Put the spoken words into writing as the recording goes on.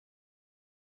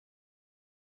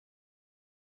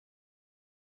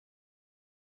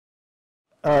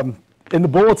In the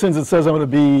bulletins, it says I'm going to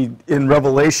be in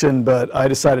Revelation, but I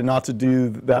decided not to do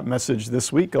that message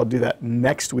this week. I'll do that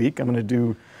next week. I'm going to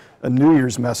do a New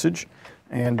Year's message.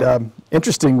 And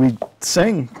interesting, we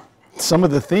sang some of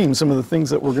the themes, some of the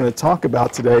things that we're going to talk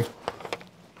about today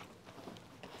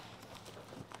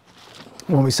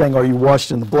when we sang, "Are You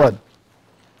Washed in the Blood?"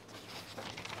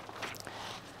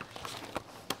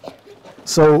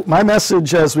 So my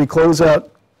message as we close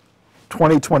out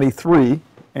 2023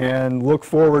 and look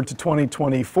forward to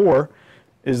 2024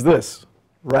 is this: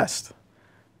 rest.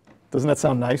 Doesn't that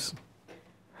sound nice?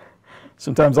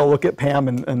 Sometimes I'll look at Pam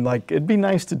and like, it'd be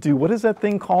nice to do, what is that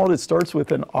thing called? It starts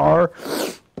with an R,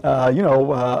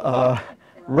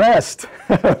 rest.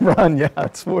 Run, yeah,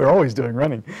 that's what we're always doing,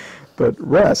 running, but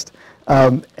rest.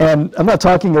 And I'm not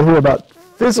talking here about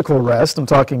physical rest, I'm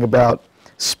talking about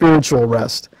spiritual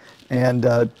rest.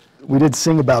 And we did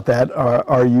sing about that.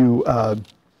 Are you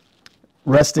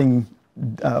resting,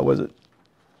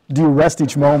 do you rest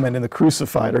each moment in the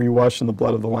crucified? Are you washed in the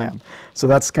blood of the Lamb? So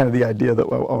that's kind of the idea that I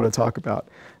want to talk about.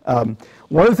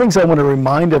 One of the things I want to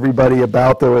remind everybody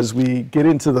about, though, as we get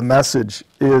into the message,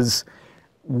 is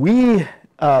we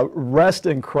rest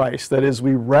in Christ. That is,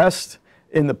 we rest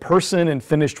in the person and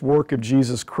finished work of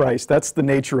Jesus Christ. That's the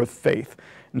nature of faith.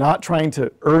 Not trying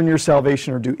to earn your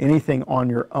salvation or do anything on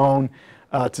your own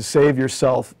to save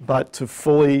yourself, but to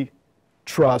fully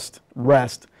trust,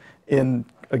 rest in,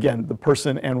 again, the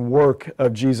person and work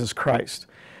of Jesus Christ.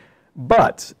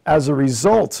 But as a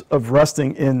result of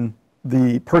resting in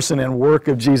the person and work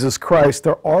of Jesus Christ,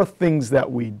 there are things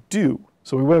that we do.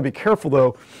 So we want to be careful,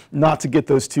 though, not to get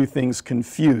those two things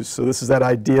confused. So this is that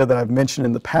idea that I've mentioned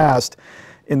in the past.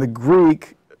 In the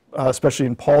Greek, especially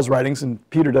in Paul's writings, and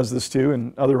Peter does this too,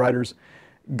 and other writers,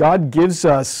 God gives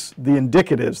us the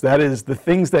indicatives, that is, the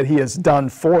things that He has done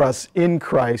for us in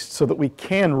Christ so that we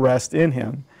can rest in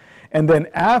Him. And then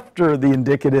after the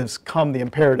indicatives come the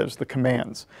imperatives, the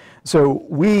commands. So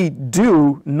we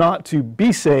do not to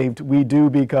be saved, we do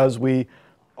because we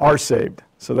are saved.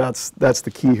 So that's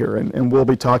the key here, and we'll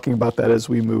be talking about that as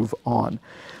we move on.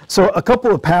 So a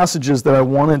couple of passages that I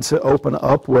wanted to open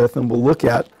up with and we'll look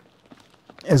at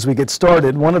as we get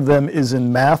started. One of them is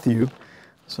in Matthew.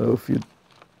 So if you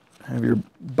have your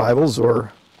Bibles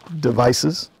or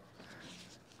devices,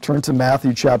 turn to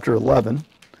Matthew chapter 11,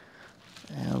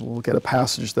 and we'll look at a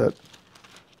passage that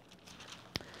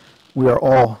we are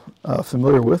all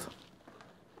familiar with.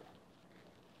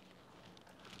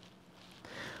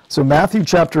 So Matthew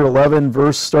chapter 11,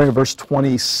 starting at verse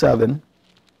 27.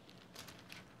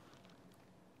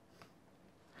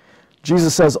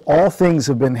 Jesus says, "All things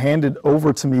have been handed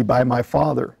over to me by my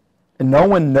Father, and no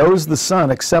one knows the Son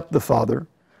except the Father,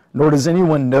 nor does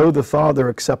anyone know the Father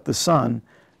except the Son,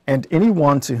 and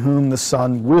anyone to whom the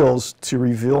Son wills to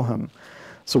reveal Him."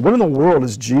 So what in the world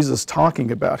is Jesus talking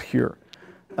about here?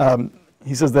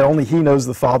 He says that only He knows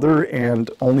the Father, and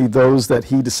only those that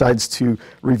He decides to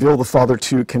reveal the Father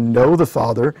to can know the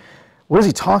Father. What is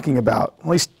He talking about?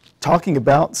 Well, He's talking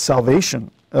about salvation.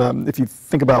 If you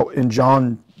think about in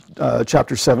John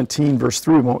chapter 17, verse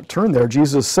 3, we won't turn there.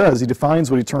 Jesus says, He defines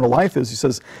what eternal life is. He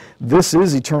says, "This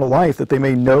is eternal life, that they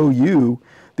may know you,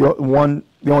 the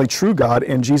only true God,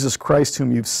 and Jesus Christ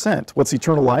whom you've sent." What's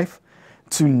eternal life?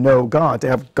 To know God, to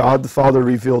have God the Father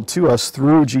revealed to us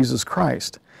through Jesus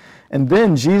Christ. And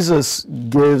then Jesus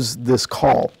gives this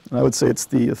call, and I would say it's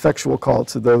the effectual call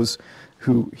to those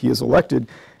who He has elected.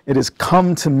 It is,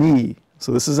 "Come to me."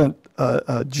 So this isn't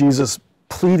Jesus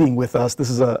pleading with us. This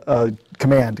is a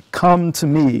command. "Come to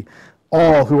me,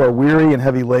 all who are weary and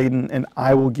heavy laden, and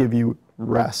I will give you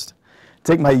rest.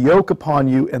 Take my yoke upon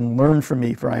you and learn from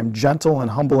me, for I am gentle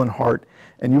and humble in heart,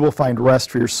 and you will find rest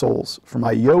for your souls. For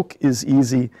my yoke is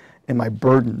easy and my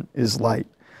burden is light."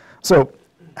 So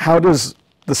how does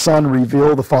the Son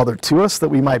reveal the Father to us that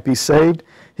we might be saved?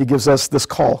 He gives us this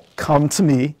call: "Come to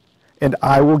me, and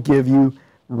I will give you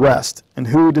rest." And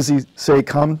who does He say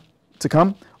come?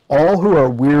 All who are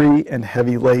weary and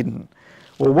heavy laden.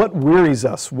 Well, what wearies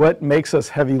us? What makes us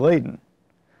heavy laden?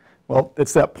 Well,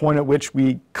 it's that point at which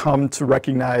we come to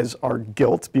recognize our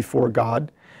guilt before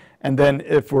God. And then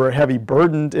if we're heavy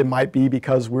burdened, it might be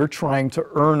because we're trying to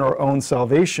earn our own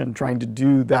salvation, trying to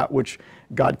do that which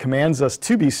God commands us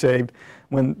to be saved,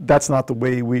 when that's not the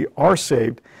way we are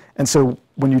saved. And so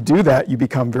when you do that, you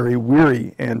become very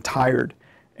weary and tired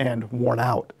and worn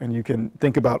out. And you can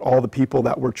think about all the people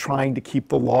that were trying to keep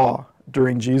the law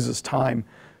during Jesus' time,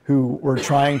 who were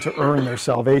trying to earn their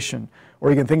salvation.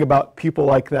 Or you can think about people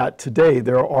like that today.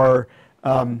 There are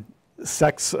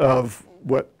sects of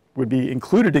what would be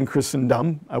included in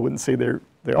Christendom, I wouldn't say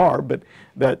they are, but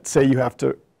that say you have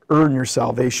to earn your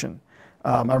salvation.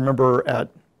 I remember at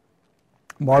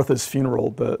Martha's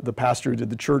funeral, the pastor who did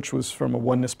the church was from a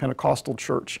Oneness Pentecostal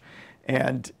church,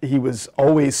 and he was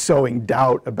always sowing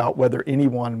doubt about whether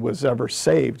anyone was ever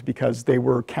saved because they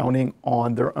were counting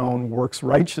on their own works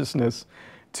righteousness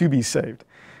to be saved.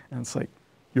 And it's like,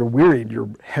 you're wearied, you're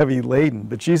heavy laden,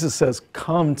 but Jesus says,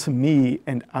 come to me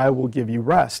and I will give you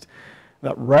rest.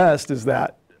 That rest is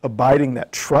that abiding,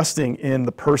 that trusting in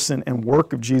the person and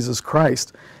work of Jesus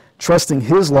Christ, trusting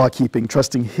his law keeping,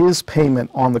 trusting his payment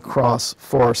on the cross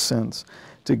for our sins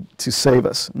to save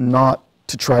us, not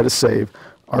to try to save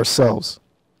ourselves.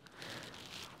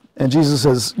 And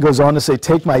Jesus goes on to say,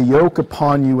 take my yoke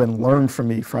upon you and learn from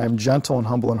me, for I am gentle and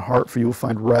humble in heart, for you will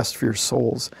find rest for your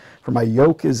souls. For my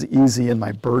yoke is easy and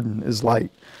my burden is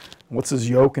light. What's his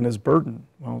yoke and his burden?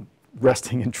 Well,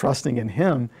 resting and trusting in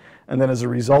him, and then as a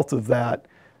result of that,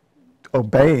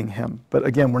 obeying him. But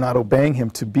again, we're not obeying him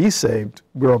to be saved,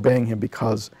 we're obeying him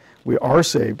because we are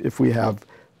saved if we have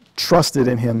trusted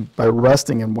in him by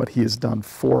resting in what he has done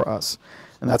for us.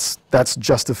 And that's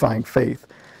justifying faith.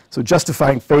 So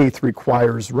justifying faith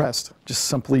requires rest, just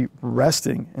simply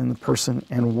resting in the person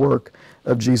and work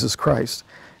of Jesus Christ.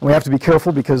 And we have to be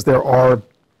careful because there are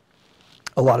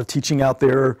a lot of teaching out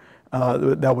there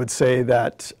that would say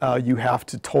that you have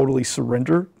to totally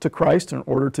surrender to Christ in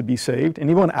order to be saved.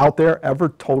 Anyone out there ever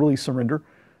totally surrender?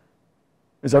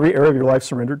 Is every area of your life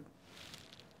surrendered?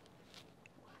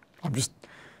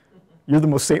 You're the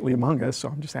most saintly among us, so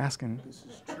I'm just asking. This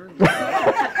is true.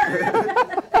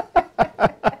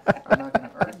 I'm not going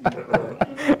to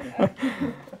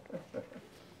argue.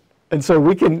 And so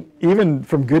we can, even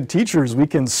from good teachers, we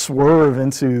can swerve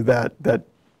into that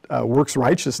works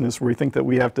righteousness where we think that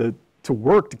we have to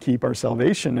work to keep our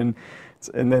salvation, and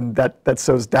then that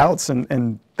sows doubts,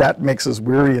 and that makes us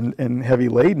weary and heavy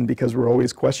laden because we're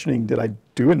always questioning, did I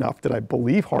do enough? Did I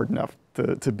believe hard enough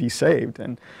to be saved?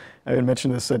 And I had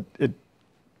mentioned this, that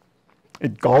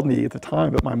it galled me at the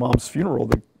time at my mom's funeral.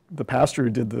 The pastor who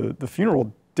did the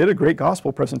funeral did a great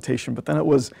gospel presentation, but then it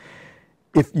was,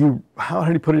 how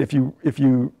did he put it? If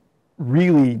you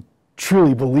really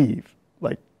truly believe,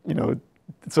 like,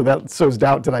 so that sows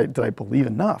doubt. Did I believe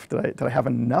enough? Did I have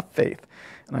enough faith?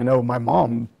 And I know my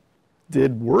mom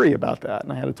did worry about that,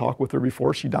 and I had to talk with her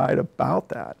before she died about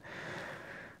that.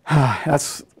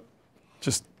 That's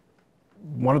just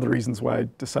one of the reasons why I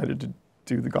decided to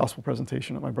do the gospel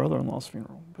presentation at my brother-in-law's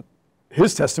funeral. But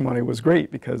his testimony was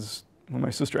great because when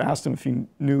my sister asked him if he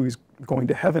knew he was going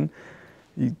to heaven,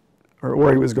 or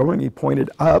where he was going, he pointed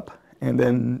up, and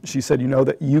then she said,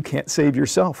 that you can't save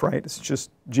yourself, right? It's just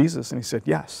Jesus. And he said,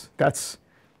 yes, that's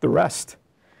the rest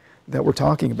that we're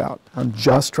talking about. I'm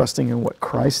just trusting in what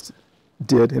Christ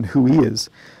did and who he is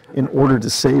in order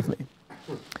to save me.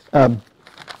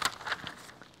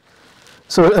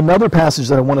 So another passage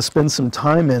that I want to spend some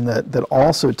time in that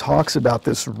also talks about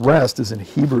this rest is in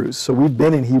Hebrews. So we've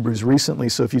been in Hebrews recently.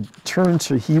 So if you turn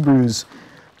to Hebrews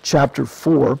chapter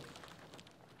 4,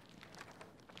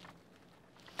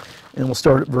 and we'll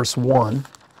start at verse 1.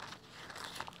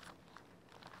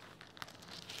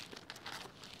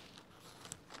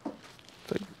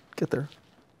 If I get there.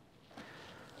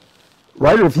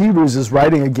 Writer of Hebrews is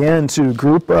writing again to a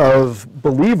group of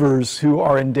believers who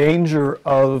are in danger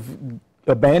of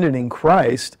abandoning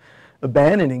Christ,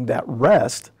 abandoning that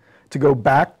rest, to go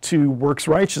back to works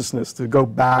righteousness, to go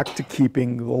back to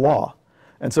keeping the law.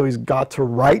 And so he's got to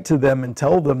write to them and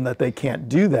tell them that they can't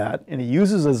do that. And he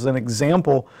uses as an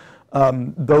example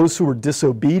those who were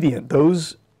disobedient,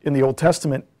 those in the Old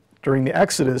Testament during the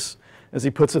Exodus, as he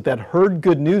puts it, that heard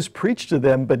good news preached to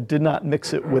them but did not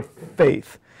mix it with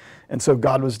faith. And so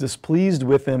God was displeased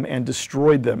with them and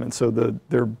destroyed them. And so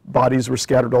their bodies were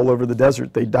scattered all over the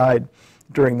desert. They died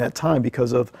during that time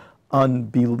because of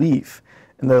unbelief.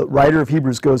 And the writer of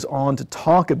Hebrews goes on to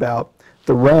talk about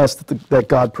the rest that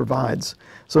God provides.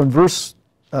 So in verse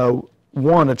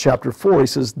 1 of chapter 4, he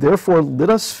says, therefore let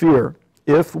us fear,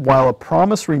 if while a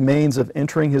promise remains of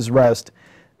entering his rest,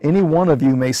 any one of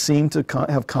you may seem to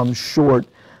have come short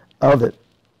of it.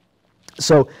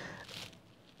 So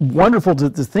wonderful to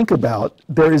think about.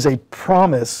 There is a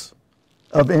promise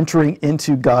of entering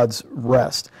into God's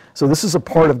rest. So this is a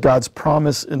part of God's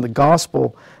promise in the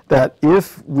gospel that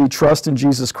if we trust in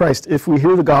Jesus Christ, if we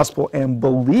hear the gospel and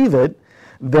believe it,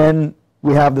 then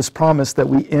we have this promise that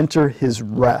we enter his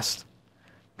rest.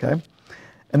 Okay?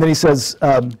 And then he says,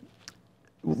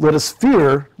 let us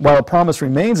fear, while a promise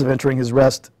remains of entering his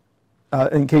rest,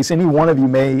 in case any one of you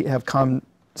may have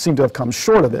seem to have come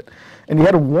short of it. And he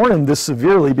had to warn them this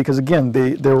severely because, again,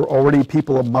 there were already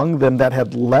people among them that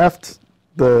had left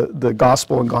the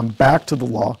gospel and gone back to the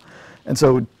law. And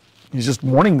so He's just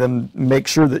warning them, make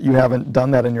sure that you haven't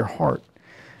done that in your heart.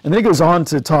 And then he goes on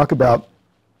to talk about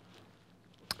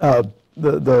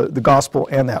the gospel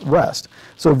and that rest.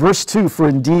 So verse 2, for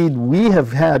indeed we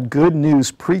have had good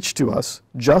news preached to us,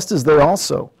 just as they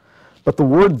also. But the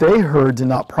word they heard did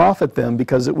not profit them,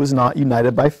 because it was not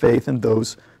united by faith in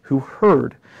those who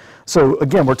heard. So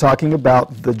again, we're talking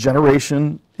about the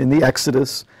generation in the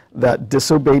Exodus that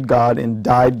disobeyed God and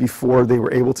died before they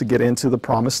were able to get into the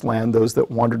promised land, those that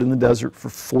wandered in the desert for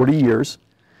 40 years.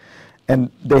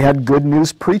 And they had good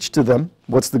news preached to them.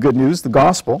 What's the good news? The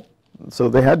gospel. So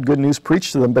they had good news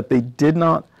preached to them, but they did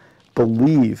not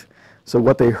believe. So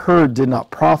what they heard did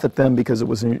not profit them, because it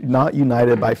was not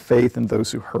united by faith in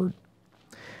those who heard.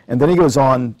 And then he goes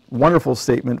on, wonderful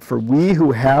statement, for we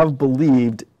who have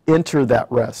believed enter that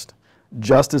rest,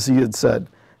 just as he had said,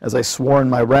 as I swore in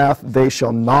my wrath, they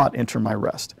shall not enter my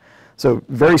rest. So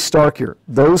very stark here.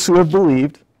 Those who have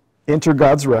believed enter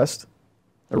God's rest.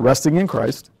 They're resting in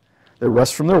Christ. They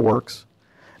rest from their works.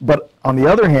 But on the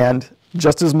other hand,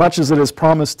 just as much as it is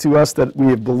promised to us that we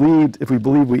have believed, if we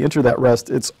believe we enter that rest,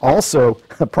 it's also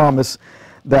a promise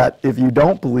that if you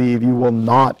don't believe, you will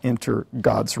not enter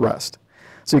God's rest.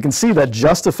 So you can see that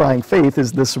justifying faith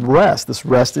is this rest, this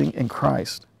resting in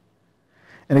Christ.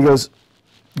 And he goes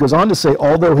on to say,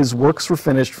 although his works were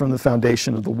finished from the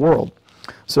foundation of the world.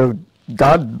 So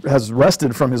God has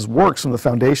rested from his works from the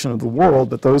foundation of the world,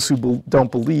 but those who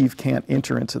don't believe can't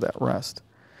enter into that rest.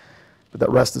 But that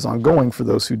rest is ongoing for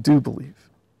those who do believe.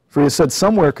 For he has said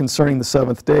somewhere concerning the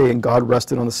seventh day, and God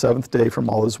rested on the seventh day from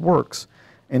all his works.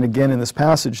 And again in this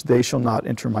passage, they shall not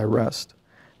enter my rest.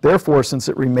 Therefore, since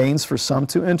it remains for some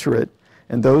to enter it,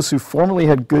 and those who formerly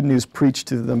had good news preached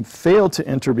to them failed to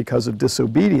enter because of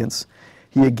disobedience,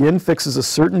 he again fixes a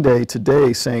certain day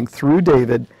today, saying through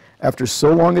David, after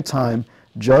so long a time,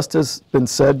 just as been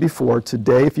said before,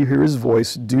 today if you hear his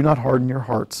voice, do not harden your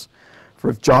hearts. For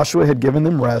if Joshua had given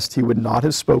them rest, he would not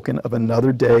have spoken of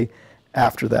another day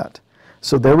after that.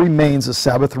 So there remains a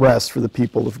Sabbath rest for the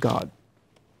people of God.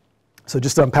 So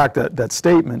just to unpack that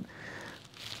statement,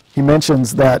 he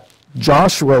mentions that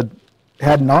Joshua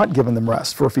had not given them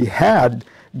rest. For if he had,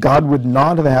 God would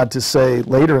not have had to say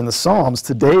later in the Psalms,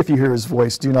 today if you hear his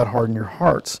voice, do not harden your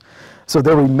hearts. So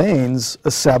there remains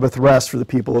a Sabbath rest for the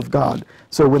people of God.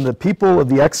 So when the people of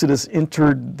the Exodus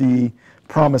entered the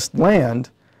promised land,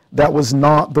 that was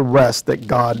not the rest that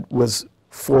God was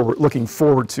looking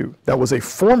forward to. That was a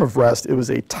form of rest. It was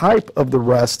a type of the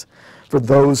rest for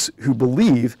those who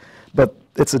believe, but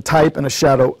it's a type and a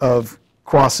shadow of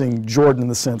crossing Jordan in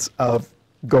the sense of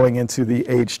going into the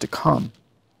age to come.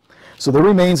 So there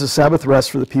remains a Sabbath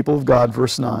rest for the people of God,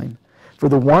 verse 9. For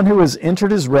the one who has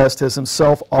entered his rest has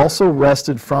himself also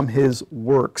rested from his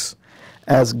works,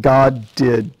 as God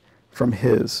did from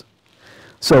his.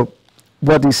 So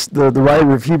what the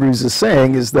writer of Hebrews is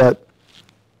saying is that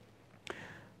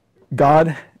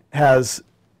God has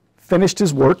finished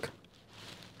his work,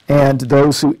 and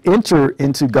those who enter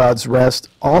into God's rest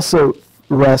also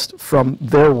rest from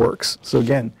their works. So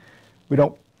again, we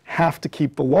don't have to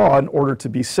keep the law in order to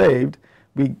be saved.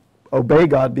 We obey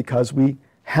God because we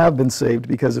have been saved,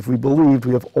 because if we believed,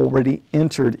 we have already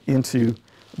entered into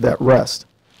that rest.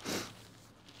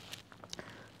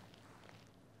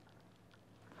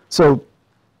 So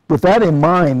with that in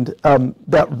mind,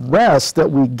 that rest that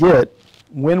we get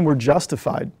when we're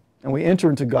justified and we enter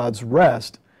into God's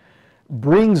rest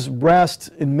brings rest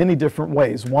in many different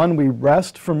ways. One, we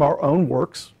rest from our own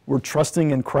works. We're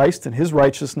trusting in Christ and his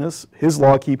righteousness, his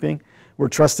law keeping. We're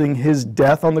trusting his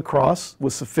death on the cross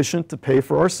was sufficient to pay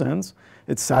for our sins.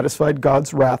 It satisfied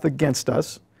God's wrath against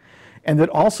us. And it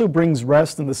also brings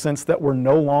rest in the sense that we're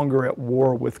no longer at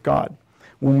war with God.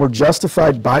 When we're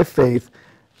justified by faith,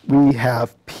 we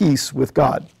have peace with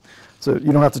God. So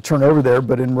you don't have to turn over there,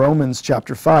 but in Romans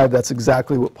chapter 5, that's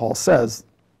exactly what Paul says.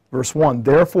 Verse 1,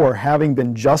 therefore, having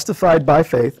been justified by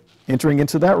faith, entering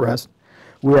into that rest,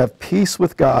 we have peace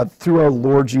with God through our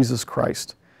Lord Jesus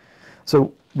Christ.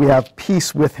 So we have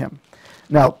peace with him.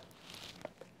 Now,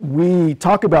 we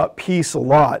talk about peace a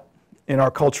lot in our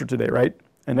culture today, right?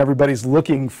 And everybody's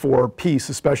looking for peace,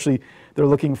 especially they're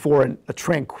looking for a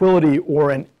tranquility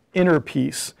or an inner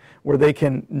peace where they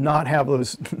can not have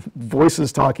those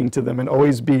voices talking to them and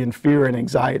always be in fear and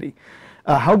anxiety.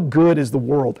 How good is the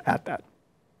world at that?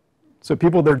 So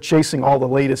people, they're chasing all the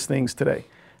latest things today.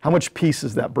 How much peace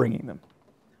is that bringing them?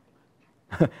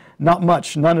 Not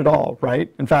much, none at all,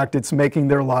 right? In fact, it's making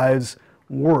their lives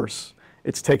worse.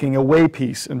 It's taking away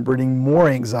peace and bringing more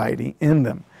anxiety in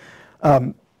them.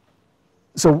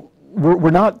 So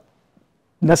we're not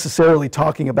necessarily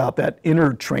talking about that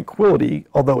inner tranquility,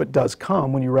 although it does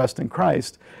come when you rest in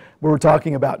Christ, where we're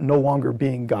talking about no longer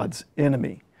being God's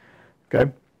enemy. Okay?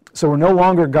 So we're no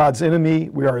longer God's enemy.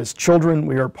 We are his children.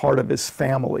 We are part of his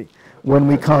family when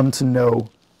we come to know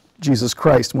Jesus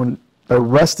Christ, when by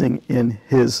resting in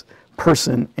his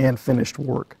person and finished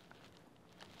work.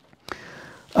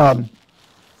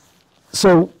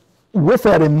 So with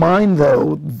that in mind,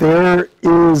 though, there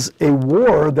is a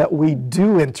war that we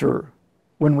do enter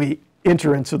when we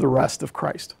enter into the rest of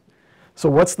Christ. So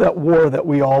what's that war that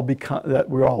we all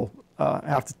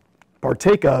have to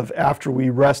partake of after we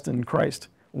rest in Christ,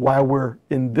 while we're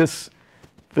in this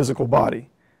physical body,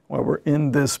 while we're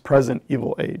in this present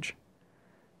evil age?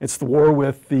 It's the war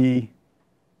with the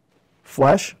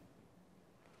flesh,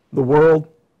 the world,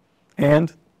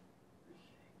 and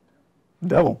the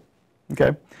devil.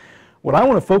 Okay? What I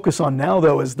want to focus on now,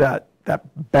 though, is that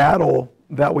battle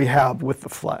that we have with the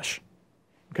flesh.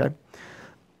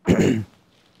 Okay?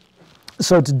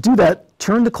 So to do that,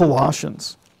 turn to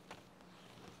Colossians.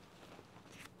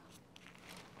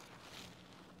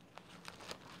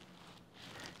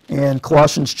 And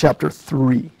Colossians chapter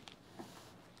 3.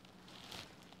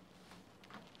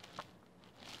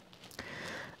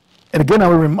 And again, I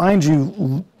would remind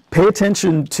you, pay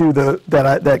attention to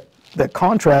that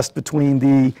contrast between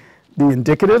the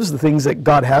indicatives, the things that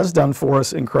God has done for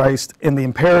us in Christ, and the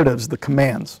imperatives, the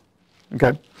commands.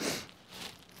 Okay?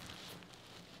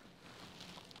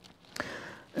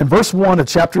 In verse 1 of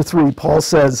chapter 3, Paul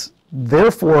says,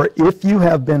 "Therefore, if you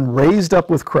have been raised up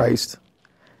with Christ,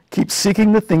 keep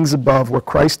seeking the things above where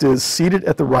Christ is, seated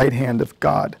at the right hand of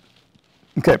God."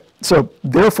 Okay, so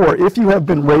therefore, if you have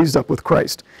been raised up with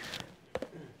Christ,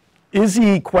 is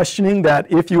he questioning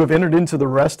that if you have entered into the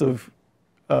rest of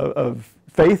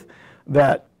faith,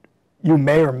 that you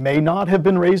may or may not have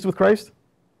been raised with Christ?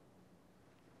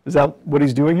 Is that what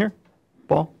he's doing here,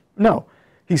 Paul? No,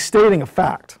 he's stating a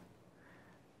fact.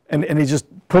 And he's just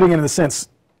putting it in the sense,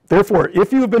 therefore,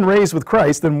 if you have been raised with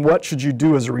Christ, then what should you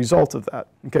do as a result of that?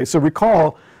 Okay, so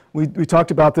recall, we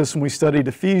talked about this when we studied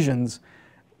Ephesians.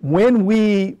 When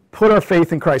we put our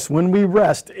faith in Christ, when we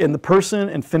rest in the person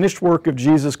and finished work of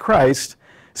Jesus Christ,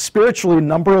 spiritually, a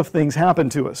number of things happen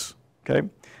to us. Okay,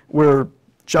 we're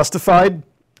justified,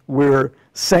 we're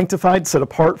sanctified, set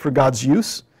apart for God's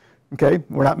use. Okay,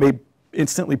 we're not made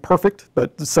instantly perfect,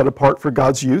 but set apart for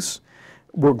God's use.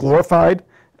 We're glorified.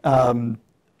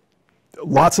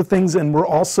 Lots of things, and we're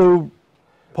also,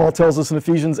 Paul tells us in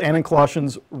Ephesians and in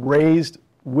Colossians, raised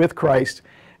with Christ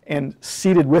and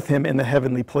seated with him in the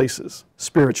heavenly places,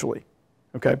 spiritually.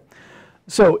 Okay?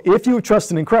 So if you have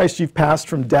trusted in Christ, you've passed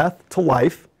from death to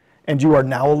life, and you are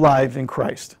now alive in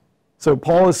Christ. So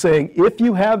Paul is saying, if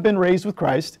you have been raised with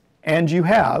Christ, and you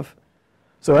have,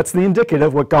 so that's the indicative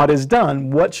of what God has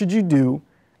done, what should you do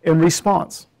in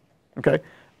response? Okay?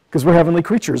 Because we're heavenly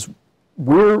creatures.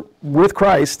 We're with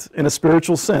Christ in a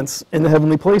spiritual sense in the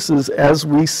heavenly places as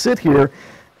we sit here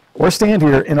or stand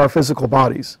here in our physical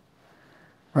bodies.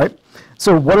 Right?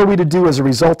 So what are we to do as a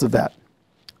result of that?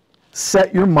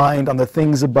 Set your mind on the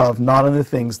things above, not on the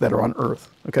things that are on earth.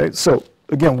 Okay? So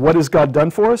again, what has God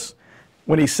done for us?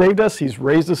 When he saved us, he's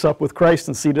raised us up with Christ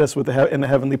and seated us in the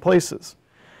heavenly places.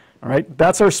 All right?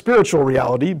 That's our spiritual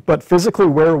reality, but physically,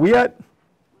 where are we at?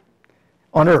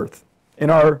 On earth, in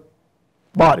our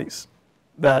bodies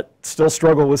that still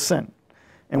struggle with sin.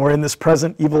 And we're in this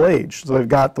present evil age. So we've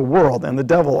got the world and the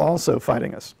devil also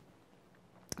fighting us.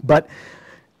 But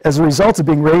as a result of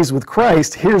being raised with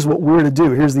Christ, here's what we're to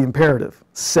do. Here's the imperative.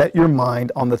 Set your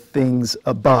mind on the things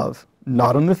above,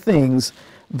 not on the things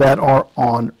that are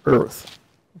on earth.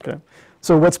 Okay?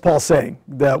 So what's Paul saying?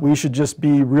 That we should just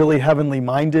be really heavenly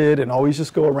minded and always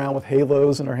just go around with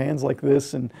halos in our hands like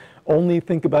this and only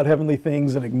think about heavenly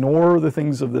things and ignore the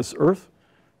things of this earth?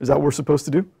 Is that what we're supposed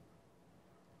to do?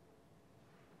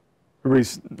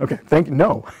 Okay,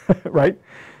 no, right?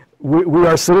 We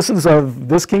are citizens of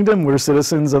this kingdom. We're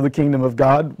citizens of the kingdom of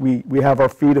God. We have our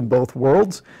feet in both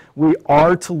worlds. We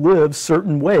are to live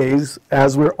certain ways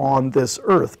as we're on this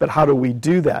earth. But how do we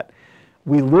do that?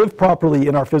 We live properly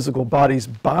in our physical bodies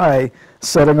by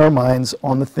setting our minds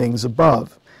on the things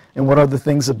above. And what are the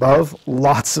things above?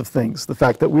 Lots of things. The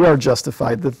fact that we are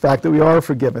justified, the fact that we are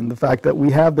forgiven, the fact that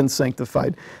we have been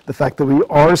sanctified, the fact that we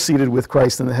are seated with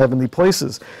Christ in the heavenly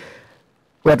places.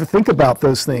 We have to think about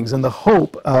those things and the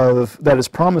hope that is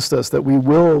promised us that we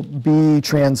will be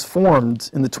transformed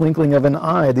in the twinkling of an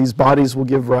eye. These bodies will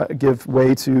give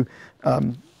way to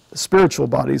spiritual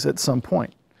bodies at some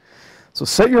point. So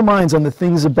set your minds on the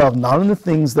things above, not on the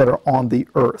things that are on the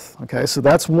earth. Okay, so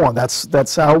that's one.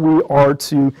 That's how we are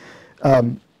to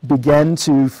begin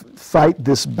to fight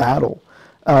this battle.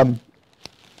 Let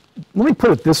me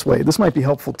put it this way. This might be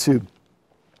helpful too.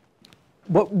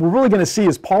 what we're really going to see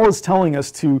is Paul is telling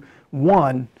us to,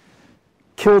 one,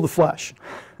 kill the flesh,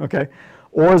 okay?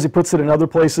 Or as he puts it in other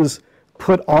places,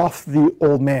 put off the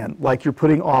old man, like you're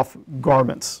putting off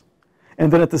garments.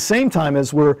 And then at the same time,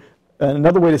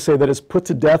 another way to say that is put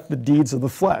to death the deeds of the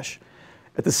flesh.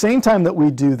 At the same time that we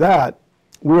do that,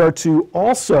 we are to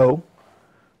also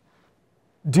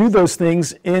do those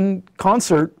things in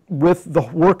concert with the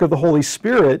work of the Holy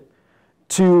Spirit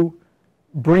to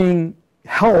bring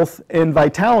health and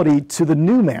vitality to the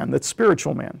new man, that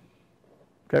spiritual man.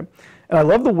 Okay? And I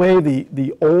love the way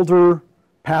the older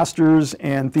pastors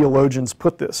and theologians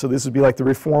put this. So this would be like the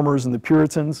Reformers and the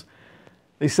Puritans.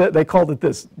 They called it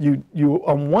this. You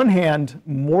on one hand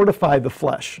mortify the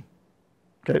flesh.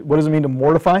 Okay, what does it mean to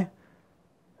mortify?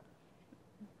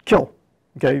 Kill.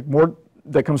 Okay,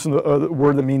 that comes from the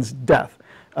word that means death.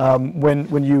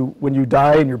 When you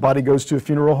die and your body goes to a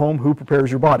funeral home, who prepares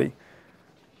your body?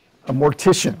 A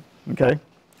mortician. Okay,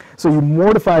 so you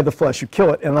mortify the flesh, you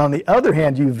kill it, and on the other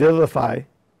hand, you vivify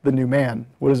the new man.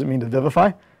 What does it mean to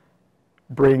vivify?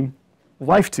 Bring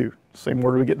life to. Same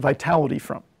word we get vitality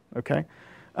from. Okay,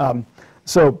 and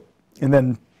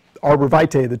then arbor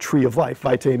vitae, the tree of life.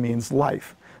 Vitae means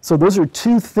life. So those are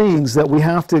two things that we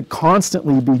have to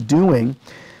constantly be doing.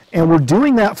 And we're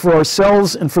doing that for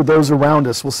ourselves and for those around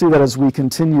us. We'll see that as we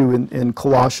continue in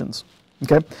Colossians.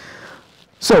 Okay?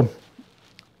 So,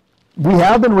 we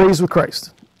have been raised with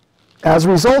Christ. As a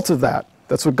result of that,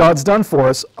 that's what God's done for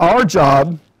us. Our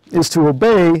job is to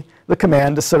obey the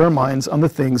command to set our minds on the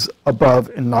things above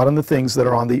and not on the things that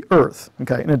are on the earth.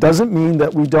 Okay? And it doesn't mean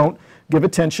that we don't give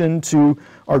attention to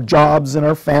our jobs and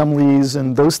our families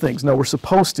and those things. No, we're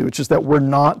supposed to. It's just that we're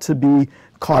not to be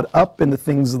caught up in the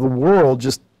things of the world,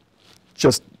 just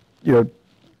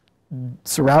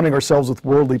surrounding ourselves with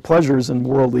worldly pleasures and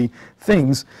worldly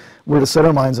things. We're to set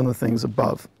our minds on the things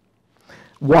above.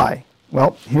 Why?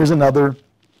 Well, here's another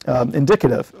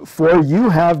indicative. For you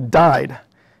have died,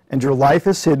 and your life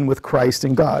is hidden with Christ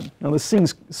in God. Now this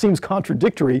seems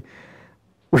contradictory.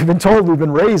 We've been told we've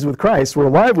been raised with Christ, we're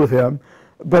alive with Him,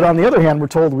 but on the other hand, we're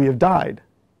told we have died.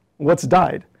 What's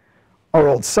died? Our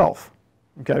old self,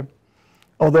 okay?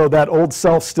 Although that old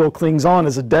self still clings on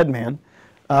as a dead man,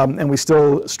 and we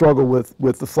still struggle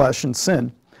with the flesh and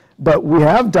sin. But we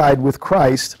have died with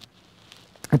Christ.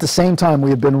 At the same time, we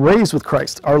have been raised with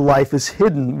Christ. Our life is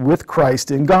hidden with Christ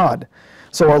in God.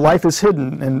 So our life is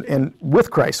hidden and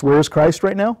with Christ. Where is Christ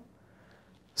right now?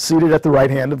 Seated at the right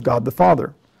hand of God the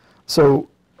Father. So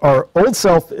our old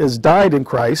self is died in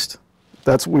Christ.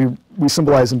 That's what we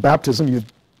symbolize in baptism.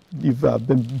 You've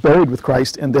been buried with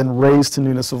Christ and then raised to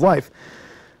newness of life.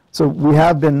 So we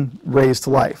have been raised to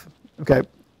life. Okay.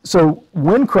 So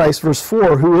when Christ, verse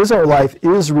 4, who is our life,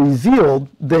 is revealed,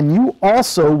 then you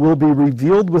also will be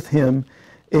revealed with Him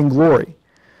in glory.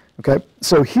 Okay.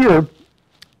 So here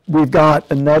we've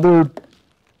got another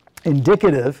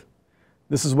indicative.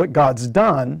 This is what God's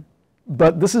done,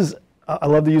 but this is, I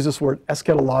love to use this word,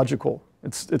 eschatological.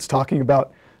 It's talking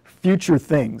about future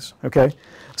things, okay?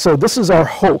 So this is our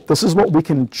hope. This is what we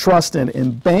can trust in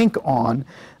and bank on,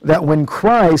 that when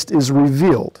Christ is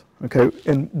revealed, okay?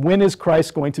 And when is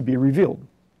Christ going to be revealed?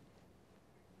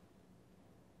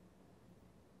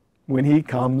 When He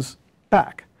comes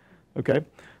back, okay?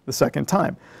 The second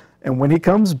time. And when He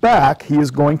comes back, He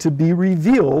is going to be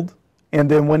revealed,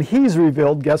 and then when He's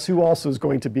revealed, guess who also is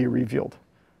going to be revealed?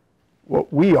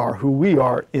 What we are, who we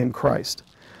are in Christ.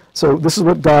 So this is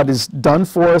what God has done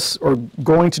for us, or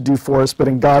going to do for us, but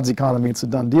in God's economy, it's a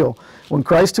done deal. When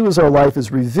Christ, who is our life, is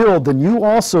revealed, then you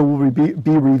also will be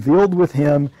revealed with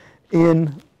Him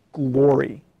in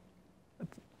glory.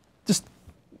 Just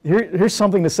here's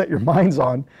something to set your minds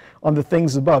on the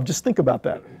things above. Just think about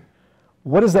that.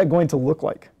 What is that going to look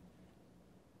like?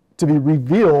 To be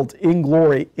revealed in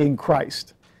glory in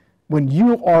Christ, when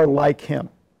you are like Him.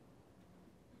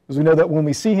 Because we know that when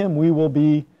we see Him, we will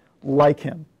be like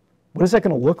Him. What is that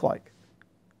going to look like?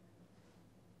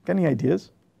 Got any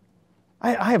ideas?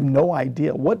 I have no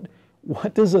idea. What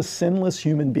does a sinless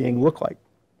human being look like?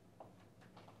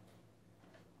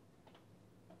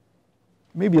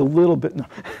 Maybe a little bit. No.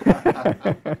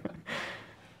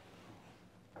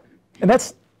 And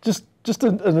that's just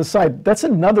an aside. That's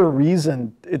another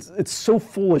reason it's so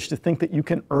foolish to think that you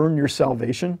can earn your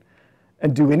salvation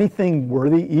and do anything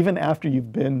worthy even after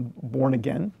you've been born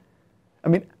again. I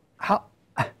mean,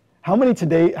 how many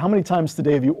times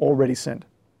today have you already sinned?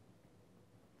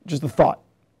 Just a thought,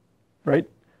 right?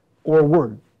 Or a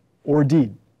word, or a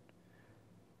deed.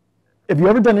 Have you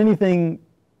ever done anything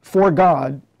for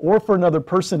God or for another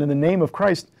person in the name of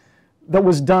Christ that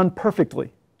was done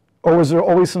perfectly? Or was there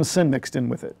always some sin mixed in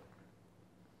with it?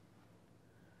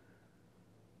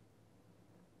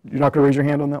 You're not going to raise your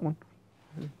hand on that one?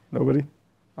 Nobody?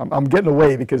 I'm getting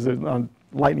away because a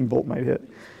lightning bolt might hit.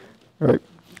 All right.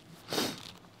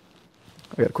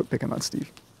 I got to quit picking on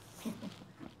Steve.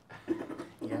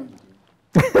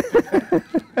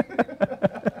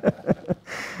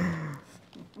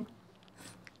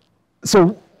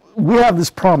 So we have this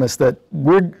promise that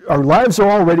our lives are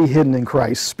already hidden in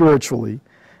Christ spiritually,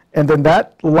 and then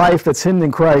that life that's hidden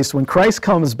in Christ, when Christ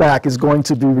comes back, is going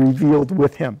to be revealed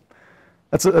with him.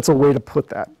 That's a way to put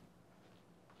that.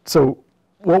 So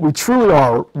what we truly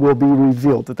are will be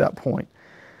revealed at that point,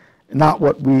 not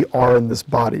what we are in this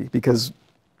body, because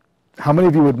how many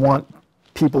of you would want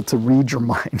people to read your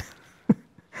mind?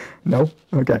 No?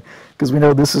 Okay. Because we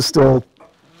know this is still,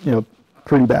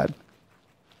 pretty bad.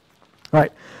 All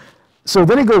right. So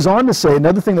then he goes on to say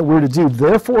another thing that we're to do.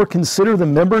 Therefore, consider the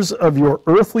members of your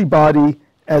earthly body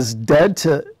as dead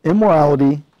to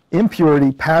immorality,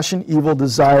 impurity, passion, evil,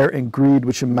 desire, and greed,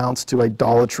 which amounts to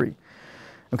idolatry.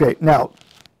 Okay. Now,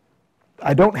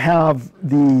 I don't have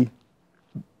the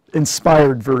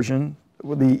inspired version,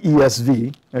 the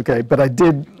ESV. Okay, but I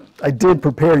did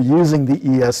prepare using the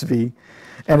ESV.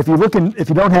 And if you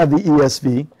don't have the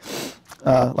ESV,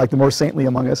 like the more saintly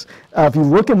among us, if you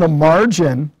look in the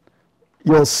margin,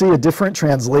 you'll see a different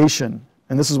translation.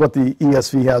 And this is what the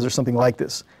ESV has, or something like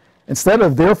this. Instead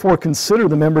of, therefore, consider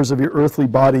the members of your earthly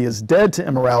body as dead to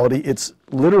immorality, it's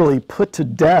literally put to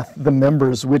death the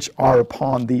members which are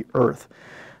upon the earth.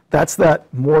 That's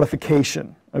that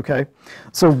mortification, okay?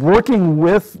 So working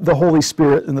with the Holy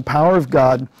Spirit and the power of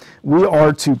God, we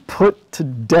are to put to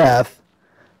death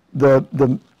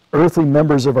the earthly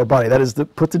members of our body. That is, to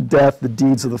put to death the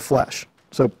deeds of the flesh.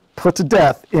 So put to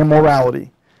death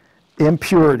immorality,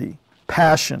 impurity,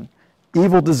 passion,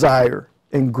 evil desire,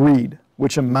 and greed,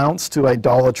 which amounts to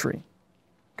idolatry.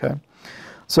 Okay?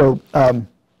 So the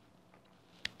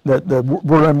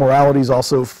word immorality is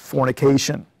also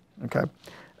fornication. Okay?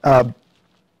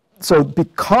 So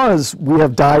because we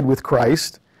have died with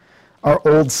Christ, our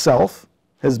old self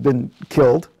has been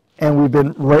killed, and we've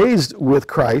been raised with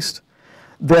Christ,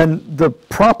 then the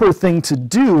proper thing to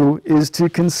do is to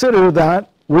consider that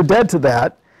we're dead to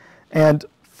that, and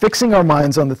fixing our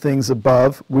minds on the things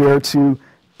above, we are to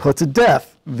put to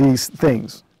death these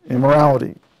things: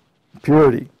 immorality,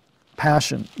 purity,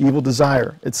 passion, evil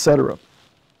desire, etc.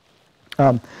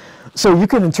 So you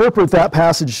can interpret that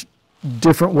passage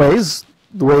different ways,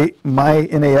 the way my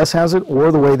NAS has it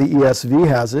or the way the ESV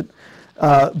has it.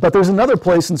 But there's another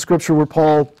place in Scripture where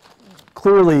Paul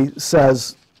clearly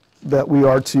says that we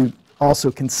are to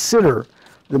also consider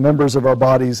the members of our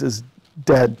bodies as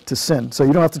dead to sin. So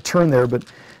you don't have to turn there, but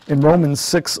in Romans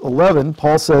 6:11,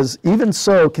 Paul says, even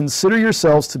so, consider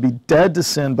yourselves to be dead to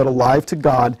sin, but alive to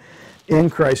God in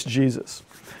Christ Jesus.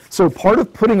 So part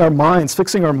of putting our minds,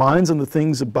 fixing our minds on the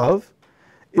things above,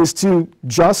 is to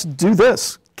just do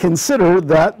this. Consider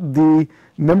that the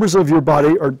members of your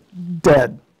body are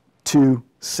dead to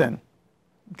sin.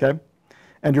 Okay?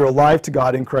 And you're alive to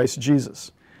God in Christ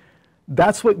Jesus.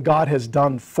 That's what God has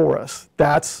done for us.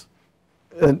 That's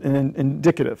an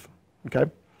indicative.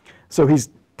 Okay? So he's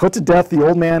put to death the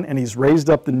old man and he's raised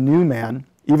up the new man,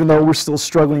 even though we're still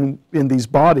struggling in these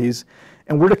bodies,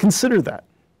 and we're to consider that.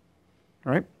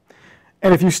 All right?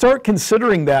 And if you start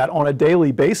considering that on a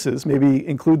daily basis, maybe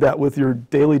include that with your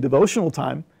daily devotional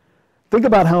time, think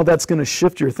about how that's going to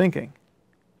shift your thinking.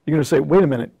 You're going to say, wait a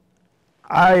minute,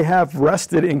 I have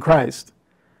rested in Christ.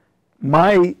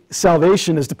 My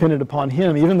salvation is dependent upon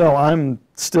him, even though I'm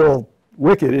still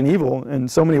wicked and evil in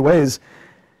so many ways.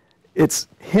 It's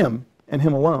him and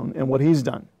him alone and what he's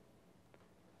done.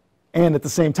 And at the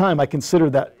same time, I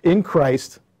consider that in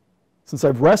Christ, since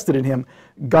I've rested in him,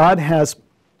 God has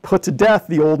put to death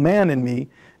the old man in me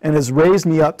and has raised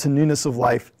me up to newness of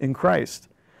life in Christ.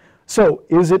 So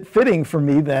is it fitting for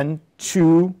me then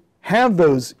to have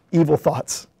those evil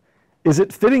thoughts? Is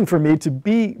it fitting for me to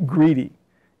be greedy?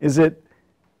 Is it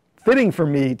fitting for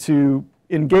me to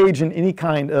engage in any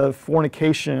kind of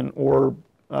fornication or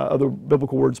other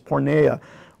biblical words, porneia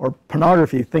or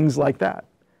pornography, things like that?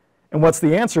 And what's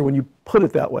the answer when you put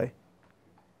it that way?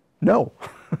 No.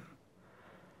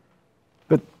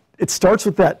 But it starts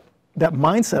with that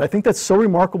mindset. I think that's so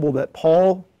remarkable that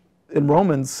Paul in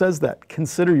Romans says that.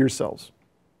 Consider yourselves.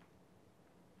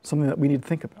 Something that we need to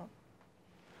think about.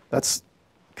 That's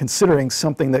considering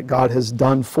something that God has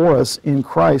done for us in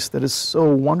Christ that is so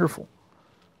wonderful.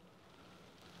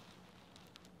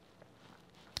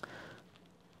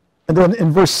 And then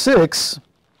in verse 6,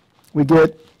 we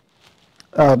get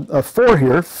a 4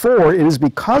 here. For it is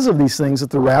because of these things that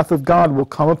the wrath of God will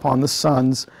come upon the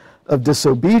sons of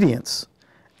disobedience.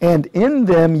 And in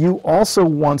them you also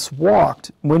once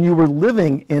walked when you were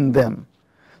living in them.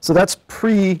 So that's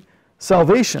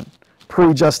pre-salvation,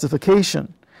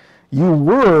 pre-justification. You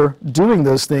were doing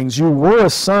those things. You were a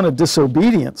son of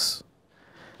disobedience,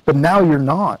 but now you're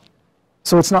not.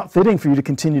 So it's not fitting for you to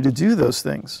continue to do those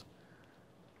things.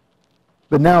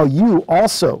 But now you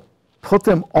also put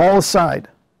them all aside.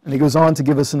 And he goes on to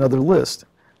give us another list.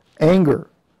 Anger,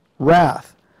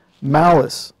 wrath,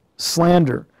 malice,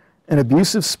 slander, and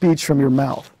abusive speech from your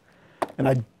mouth. And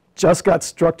I just got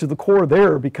struck to the core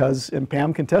there because, and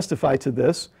Pam can testify to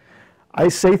this, I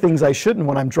say things I shouldn't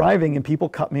when I'm driving and people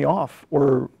cut me off,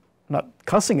 or not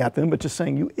cussing at them, but just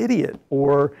saying, you idiot,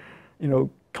 or, you know,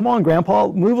 come on, Grandpa,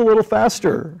 move a little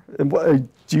faster. And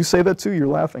do you say that too? You're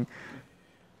laughing.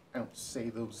 I don't say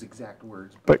those exact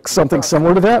words. But something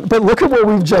similar to that. But look at what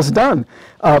we've just done.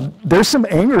 There's some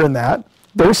anger in that.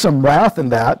 There's some wrath in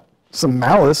that, some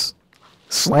malice,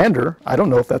 slander. I don't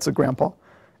know if that's a grandpa.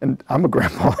 And I'm a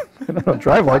grandpa. I don't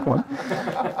drive like one.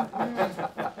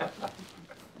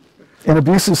 And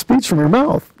abusive speech from your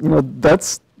mouth. You know,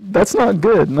 that's not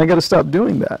good. And I got to stop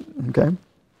doing that. Okay?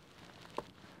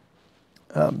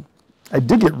 I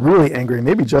did get really angry,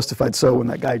 maybe justified so, when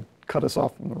that guy cut us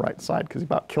off on the right side because he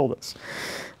about killed us.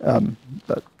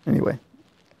 But anyway.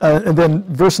 And then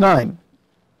verse 9,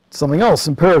 something else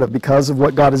imperative because of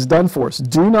what God has done for us.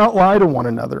 Do not lie to one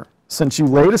another, since you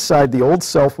laid aside the old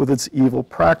self with its evil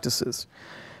practices,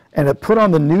 and have put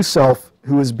on the new self,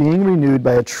 who is being renewed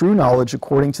by a true knowledge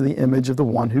according to the image of the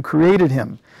one who created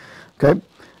him. Okay?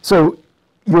 So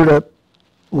you're to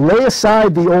lay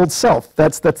aside the old self.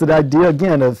 That's the idea,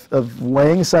 again, of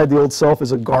laying aside the old self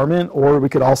as a garment, or we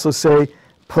could also say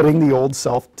putting the old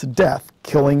self to death,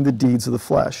 killing the deeds of the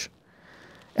flesh,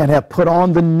 and have put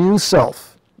on the new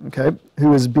self, okay,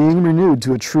 who is being renewed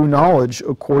to a true knowledge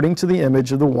according to the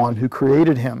image of the one who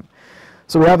created him.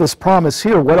 So we have this promise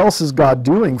here. What else is God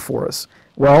doing for us?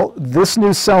 Well, this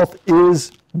new self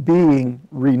is being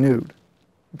renewed.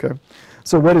 Okay?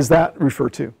 So what does that refer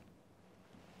to?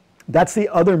 That's the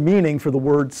other meaning for the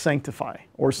word sanctify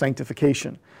or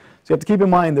sanctification. So you have to keep in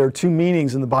mind there are two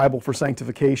meanings in the Bible for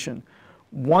sanctification.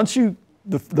 Once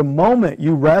the moment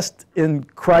you rest in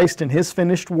Christ and his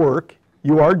finished work,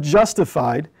 you are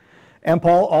justified. And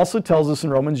Paul also tells us in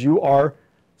Romans, you are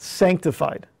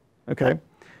sanctified. Okay?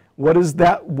 What does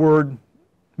that word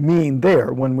mean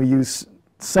there when we use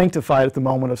sanctified at the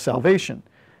moment of salvation?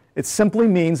 It simply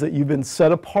means that you've been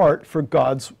set apart for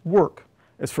God's work.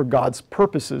 It's for God's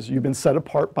purposes. You've been set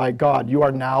apart by God. You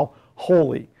are now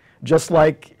holy. Just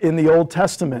like in the Old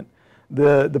Testament,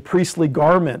 the priestly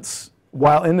garments,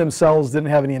 while in themselves didn't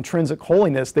have any intrinsic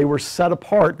holiness, they were set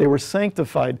apart, they were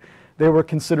sanctified, they were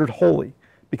considered holy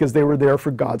because they were there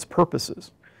for God's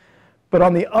purposes. But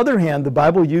on the other hand, the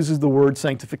Bible uses the word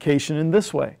sanctification in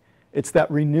this way. It's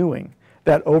that renewing,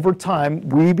 that over time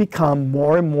we become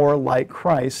more and more like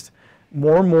Christ.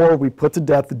 More and more we put to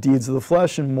death the deeds of the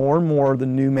flesh, and more the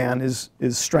new man is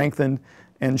strengthened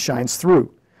and shines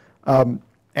through.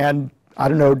 And I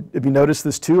don't know if you notice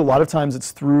this too, a lot of times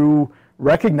it's through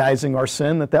recognizing our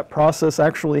sin that process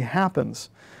actually happens.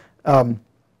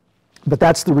 But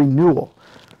that's the renewal.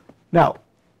 Now,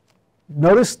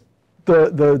 notice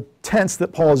the tense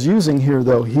that Paul is using here,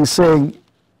 though. He's saying,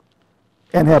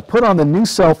 and have put on the new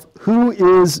self who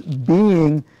is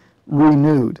being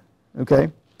renewed.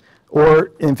 Okay?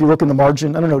 Or if you look in the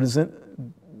margin, I don't know, does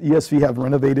ESV have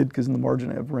renovated? Because in the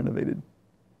margin I have renovated.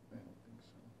 I don't think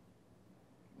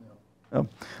so. No. Oh.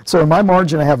 So in my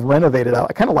margin I have renovated out.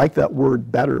 I kind of like that word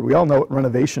better. We all know what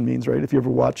renovation means, right? If you ever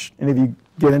watch, any of you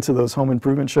get into those home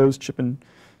improvement shows, Chip and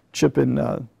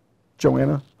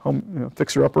Joanna, home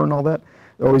Fixer Upper and all that,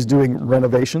 they're always doing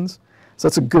renovations. So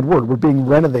that's a good word. We're being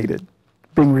renovated,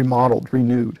 being remodeled,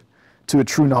 renewed to a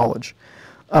true knowledge.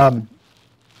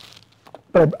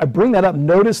 But I bring that up.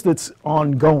 Notice that's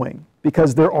ongoing,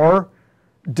 because there are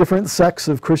different sects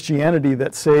of Christianity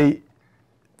that say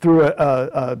through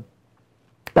a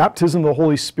baptism of the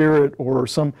Holy Spirit or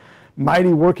some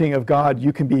mighty working of God,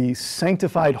 you can be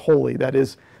sanctified holy, that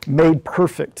is, made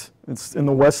perfect. It's in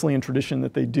the Wesleyan tradition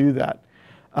that they do that.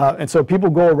 And so people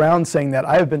go around saying that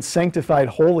I have been sanctified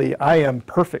holy, I am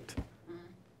perfect.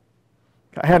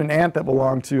 I had an aunt that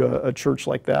belonged to a church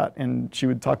like that, and she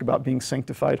would talk about being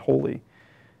sanctified holy.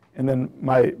 And then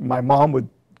my mom would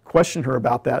question her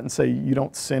about that and say, you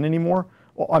don't sin anymore?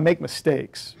 Well, I make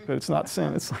mistakes, but it's not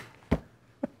sin. It's like,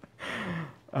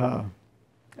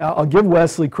 I'll give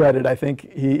Wesley credit. I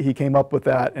think he came up with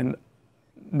that, and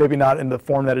maybe not in the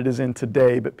form that it is in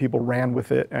today, but people ran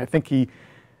with it. And I think he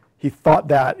thought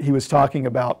that he was talking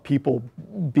about people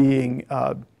being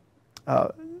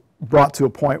brought to a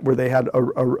point where they had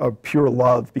a pure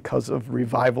love because of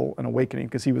revival and awakening,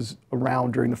 because he was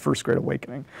around during the first Great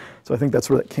Awakening. So I think that's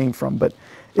where that came from. But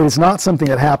it is not something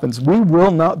that happens. We will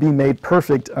not be made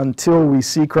perfect until we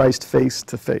see Christ face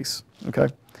to face. Okay?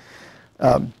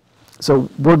 So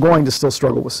we're going to still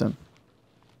struggle with sin.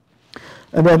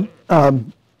 And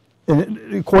then,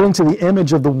 according to the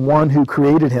image of the one who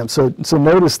created him. So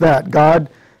notice that God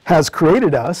has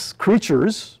created us,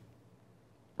 creatures,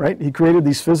 right? He created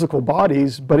these physical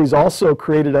bodies, but he's also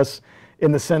created us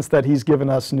in the sense that he's given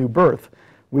us new birth.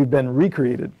 We've been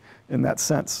recreated in that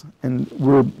sense, and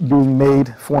we're being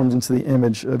made, formed into the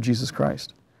image of Jesus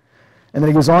Christ. And then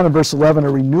he goes on in verse 11, a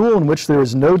renewal in which there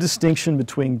is no distinction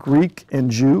between Greek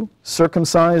and Jew,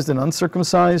 circumcised and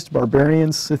uncircumcised,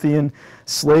 barbarian, Scythian,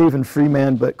 slave and free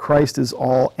man, but Christ is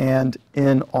all and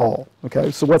in all.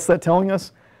 Okay, so what's that telling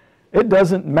us? It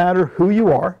doesn't matter who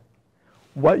you are,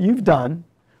 what you've done,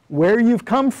 where you've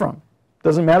come from.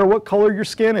 Doesn't matter what color your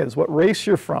skin is, what race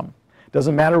you're from.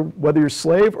 Doesn't matter whether you're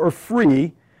slave or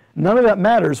free. None of that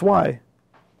matters. Why?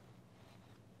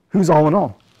 Who's all in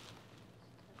all?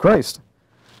 Christ.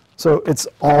 So it's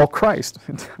all Christ.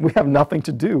 We have nothing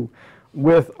to do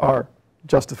with our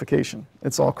justification.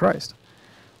 It's all Christ.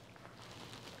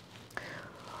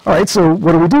 All right, so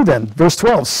what do we do then? Verse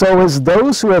 12, so as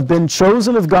those who have been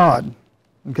chosen of God,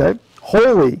 okay,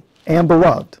 holy and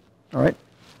beloved, all right?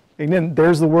 Again,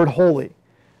 there's the word holy.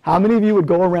 How many of you would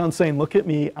go around saying, look at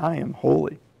me, I am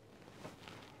holy?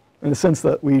 In the sense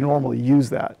that we normally use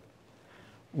that.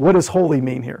 What does holy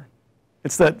mean here?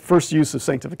 It's that first use of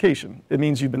sanctification. It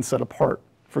means you've been set apart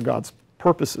for God's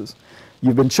purposes.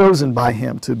 You've been chosen by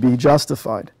him to be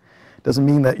justified. Doesn't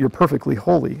mean that you're perfectly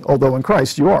holy, although in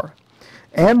Christ you are.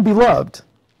 And beloved,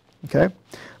 okay?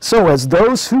 So as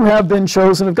those who have been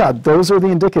chosen of God, those are the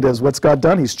indicatives. What's God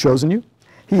done? He's chosen you.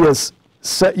 He has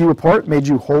set you apart, made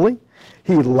you holy.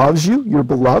 He loves you. You're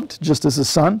beloved, just as a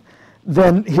son.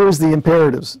 Then here's the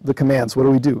imperatives, the commands.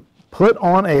 What do? Put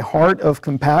on a heart of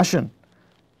compassion,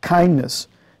 kindness,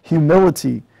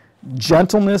 humility,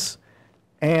 gentleness,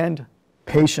 and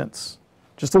patience.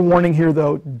 Just a warning here,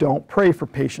 though, don't pray for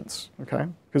patience, okay?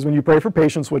 Because when you pray for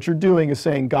patience, what you're doing is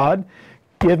saying, God,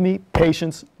 give me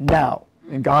patience now.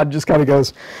 And God just kind of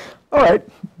goes, all right,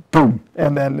 boom.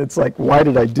 And then it's like, why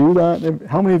did I do that? And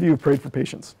how many of you have prayed for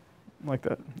patience like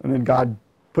that? And then God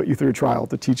put you through a trial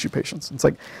to teach you patience. It's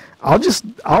like,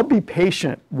 I'll be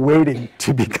patient waiting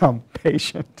to become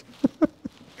patient.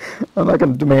 I'm not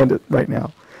going to demand it right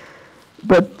now.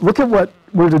 But look at what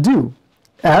we're to do.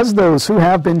 As those who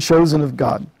have been chosen of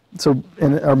God, so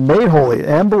and are made holy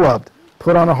and beloved,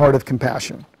 put on a heart of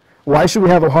compassion. Why should we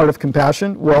have a heart of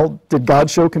compassion? Well, did God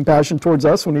show compassion towards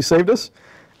us when he saved us?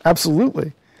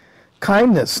 Absolutely.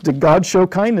 Kindness. Did God show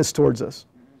kindness towards us?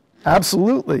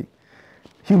 Absolutely.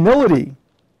 Humility.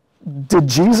 Did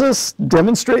Jesus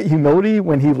demonstrate humility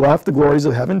when he left the glories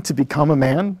of heaven to become a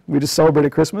man? We just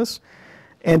celebrated Christmas.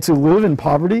 And to live in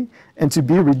poverty and to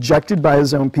be rejected by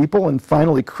his own people and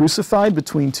finally crucified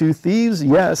between two thieves.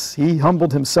 Yes, he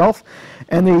humbled himself,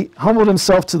 and he humbled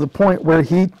himself to the point where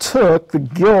he took the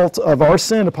guilt of our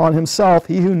sin upon himself.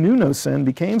 He who knew no sin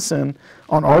became sin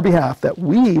on our behalf, that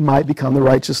we might become the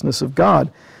righteousness of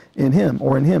God in him,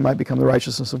 or in him might become the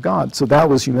righteousness of God. So that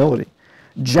was humility.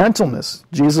 Gentleness.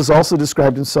 Jesus also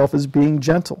described himself as being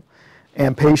gentle,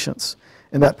 and patience.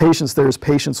 And that patience there is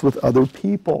patience with other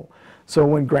people. So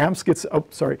when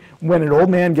when an old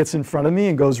man gets in front of me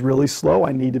and goes really slow,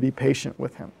 I need to be patient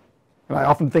with him. And I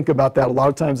often think about that. A lot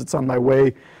of times it's on my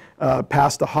way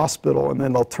past a hospital, and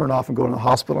then they'll turn off and go to the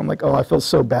hospital. I'm like, oh, I feel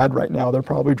so bad right now. They're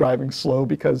probably driving slow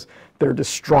because they're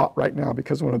distraught right now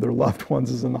because one of their loved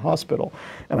ones is in the hospital.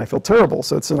 And I feel terrible.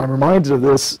 So I'm reminded of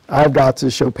this. I've got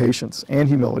to show patience and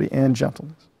humility and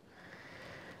gentleness.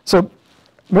 So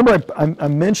remember I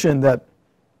mentioned that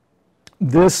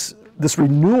this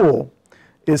renewal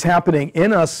is happening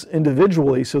in us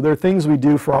individually. So there are things we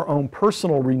do for our own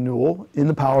personal renewal in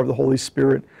the power of the Holy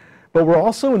Spirit, but we're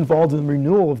also involved in the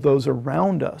renewal of those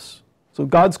around us. So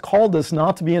God's called us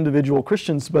not to be individual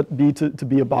Christians, but to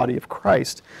be a body of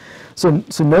Christ. So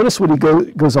notice what he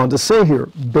goes on to say here,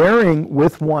 bearing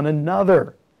with one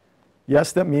another.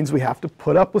 Yes, that means we have to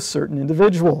put up with certain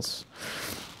individuals.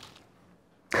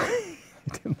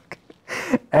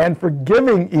 And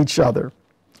forgiving each other.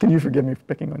 Can you forgive me for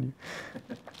picking on you?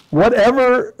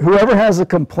 Whoever has a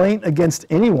complaint against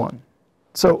anyone.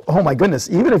 So, oh my goodness,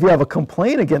 even if you have a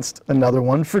complaint against another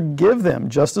one, forgive them,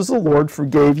 just as the Lord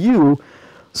forgave you,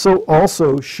 so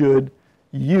also should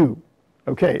you.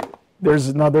 Okay, there's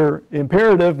another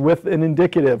imperative with an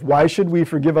indicative. Why should we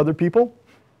forgive other people?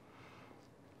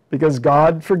 Because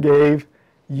God forgave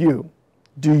you.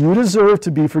 Do you deserve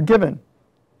to be forgiven?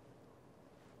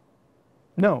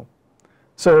 No.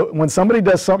 So when somebody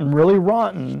does something really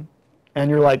rotten and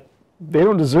you're like, they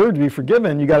don't deserve to be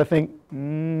forgiven, you got to think,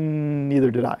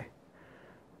 neither did I.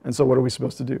 And so what are we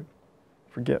supposed to do?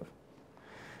 Forgive.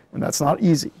 And that's not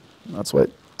easy. That's why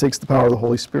it takes the power of the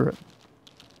Holy Spirit.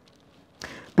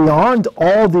 Beyond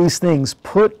all these things,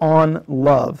 put on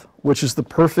love, which is the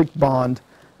perfect bond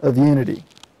of unity.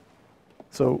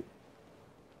 So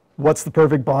what's the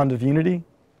perfect bond of unity?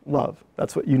 Love.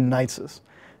 That's what unites us.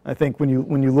 I think when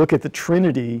you look at the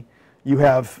Trinity, you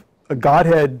have a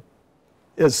Godhead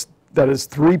that is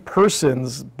three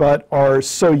persons, but are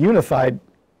so unified,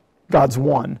 God's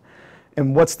one.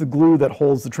 And what's the glue that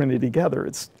holds the Trinity together?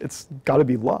 It's got to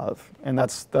be love. And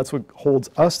that's what holds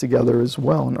us together as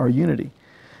well in our unity.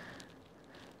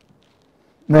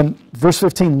 And then verse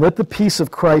 15, let the peace of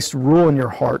Christ rule in your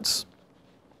hearts,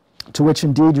 to which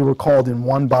indeed you were called in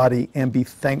one body, and be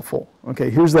thankful. Okay,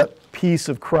 here's that peace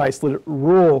of Christ. Let it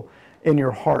rule in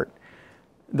your heart.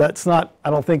 That's not, I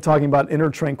don't think, talking about inner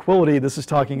tranquility. This is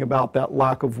talking about that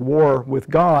lack of war with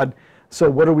God. So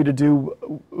what are we to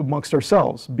do amongst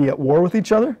ourselves? Be at war with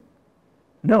each other?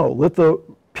 No, let the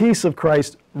peace of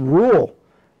Christ rule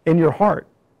in your heart.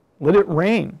 Let it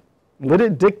reign. Let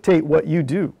it dictate what you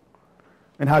do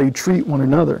and how you treat one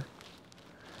another.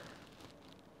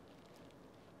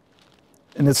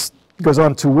 And it goes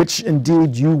on, to which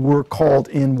indeed you were called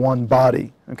in one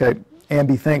body, okay, and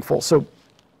be thankful. So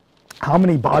how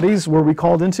many bodies were we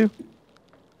called into?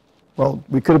 Well,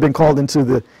 we could have been called into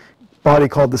the body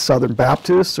called the Southern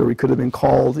Baptists, or we could have been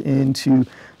called into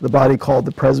the body called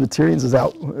the Presbyterians. Is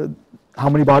that, how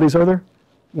many bodies are there?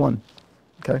 One,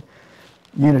 okay.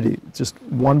 Unity, just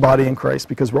one body in Christ,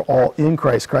 because we're all in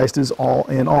Christ. Christ is all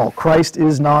in all. Christ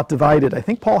is not divided. I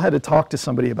think Paul had to talk to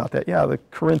somebody about that. Yeah, the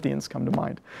Corinthians come to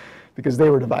mind, because they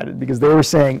were divided, because they were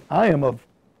saying, I am of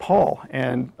Paul,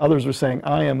 and others were saying,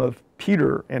 I am of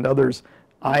Peter, and others,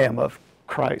 I am of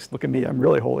Christ. Look at me, I'm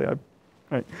really holy.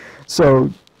 Right?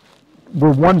 So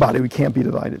we're one body, we can't be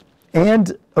divided.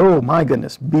 And, oh my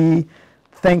goodness, be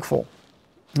thankful.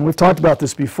 And we've talked about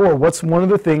this before. What's one of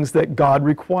the things that God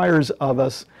requires of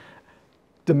us,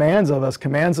 demands of us,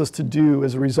 commands us to do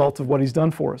as a result of what he's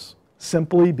done for us?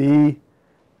 Simply be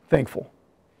thankful.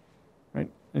 Right?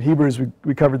 In Hebrews,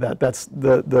 we covered that. That's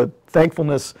the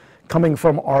thankfulness coming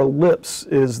from our lips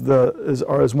is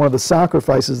one of the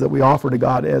sacrifices that we offer to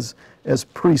God as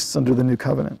priests under the new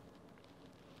covenant.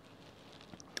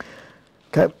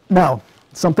 Okay, now,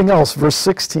 something else, verse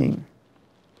 16.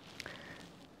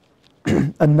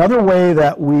 Another way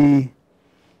that we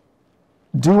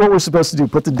do what we're supposed to do,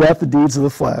 put to death the deeds of the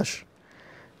flesh,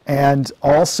 and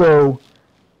also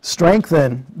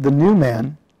strengthen the new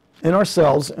man in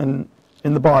ourselves and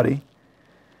in the body,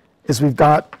 is we've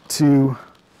got to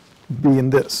be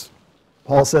in this.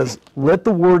 Paul says, let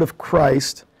the word of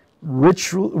Christ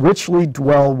richly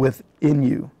dwell within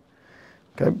you.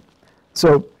 Okay,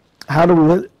 so how do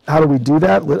we do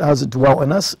that? How does it dwell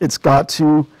in us? It's got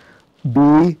to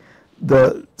be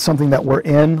something that we're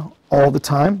in all the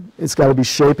time. It's got to be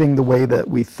shaping the way that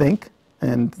we think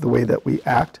and the way that we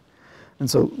act. And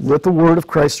so let the word of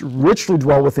Christ richly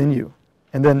dwell within you.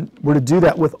 And then we're to do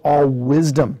that with all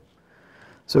wisdom.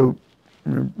 So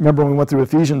remember when we went through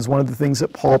Ephesians, one of the things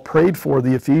that Paul prayed for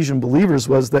the Ephesian believers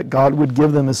was that God would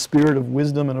give them a spirit of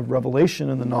wisdom and of revelation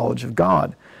and the knowledge of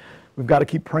God. We've got to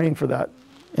keep praying for that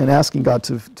and asking God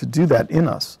to do that in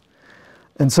us.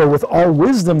 And so with all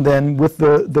wisdom then, with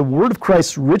the word of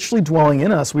Christ richly dwelling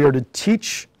in us, we are to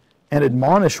teach and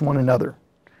admonish one another.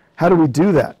 How do we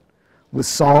do that? With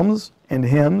psalms and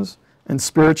hymns and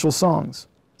spiritual songs,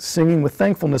 singing with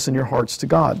thankfulness in your hearts to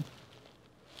God.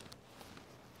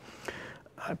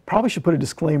 I probably should put a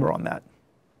disclaimer on that.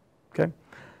 Okay?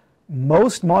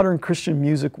 Most modern Christian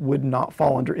music would not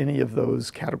fall under any of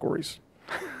those categories.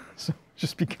 So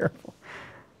just be careful.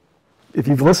 If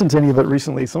you've listened to any of it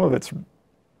recently, some of it's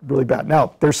really bad.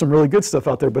 Now, there's some really good stuff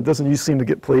out there, but it doesn't seem to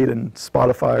get played in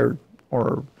Spotify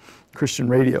or Christian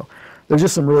radio. There's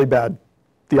just some really bad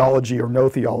theology or no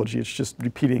theology. It's just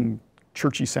repeating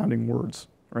churchy sounding words,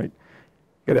 right? You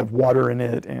gotta have water in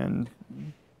it and,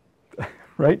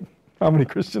 right? How many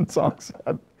Christian songs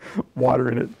have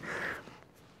water in it?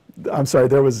 I'm sorry,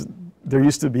 there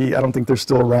used to be, I don't think they're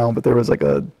still around, but there was like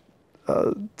a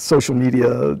social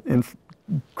media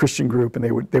Christian group, and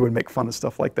they would make fun of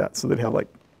stuff like that. So they'd have like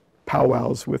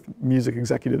powwows with music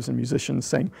executives and musicians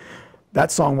saying, that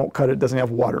song won't cut it, doesn't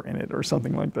have water in it, or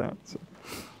something like that. So.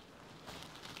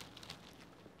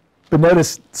 But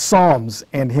notice psalms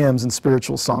and hymns and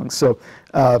spiritual songs. So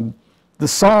The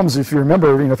Psalms, if you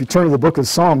remember, if you turn to the book of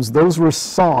Psalms, those were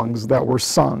songs that were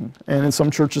sung. And in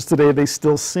some churches today, they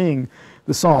still sing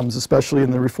the Psalms, especially in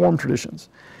the Reformed traditions.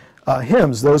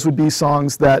 Hymns, those would be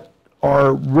songs that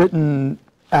are written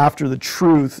after the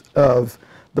truth of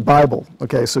the Bible.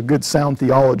 Okay, so good sound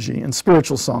theology. And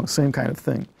spiritual songs, same kind of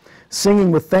thing. Singing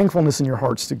with thankfulness in your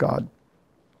hearts to God.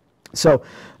 So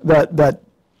that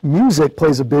music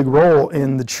plays a big role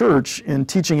in the church in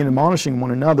teaching and admonishing one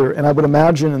another. And I would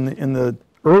imagine in the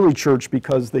early church,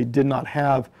 because they did not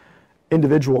have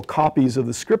individual copies of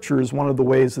the scriptures, one of the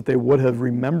ways that they would have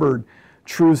remembered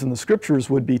truths in the scriptures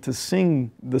would be to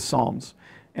sing the Psalms.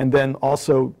 And then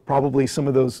also probably some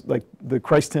of those, like the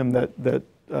Christ hymn that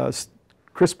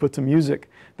Chris put to music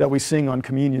that we sing on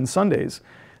Communion Sundays.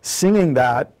 Singing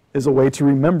that is a way to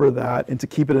remember that and to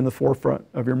keep it in the forefront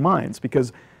of your minds,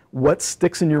 because what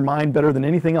sticks in your mind better than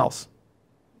anything else?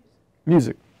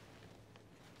 Music.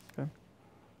 Okay.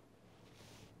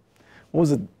 What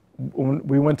was it? When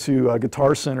we went to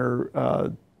Guitar Center,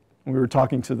 we were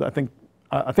talking to I think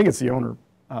it's the owner,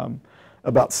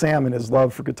 about Sam and his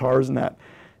love for guitars and that,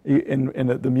 and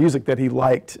the music that he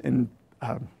liked. And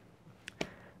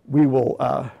 "We Will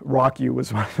Rock You"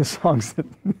 was one of the songs that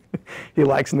he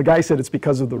likes. And the guy said it's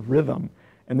because of the rhythm.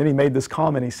 And then he made this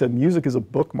comment. He said, music is a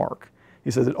bookmark. He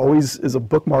says it always is a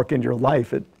bookmark in your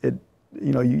life.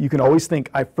 You can always think,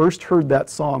 I first heard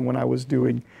that song when I was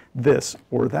doing this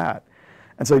or that.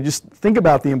 And so just think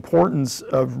about the importance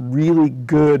of really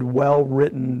good,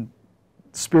 well-written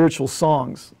spiritual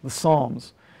songs, the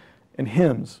Psalms and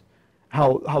hymns,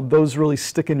 how those really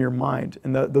stick in your mind.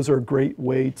 And those are a great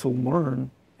way to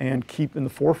learn and keep in the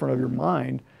forefront of your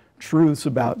mind truths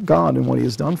about God and what He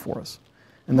has done for us.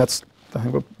 And that's, I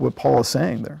think, what Paul is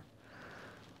saying there.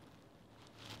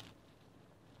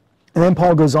 And then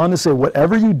Paul goes on to say,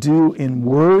 whatever you do in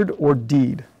word or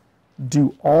deed,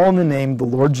 do all in the name of the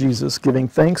Lord Jesus, giving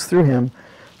thanks through Him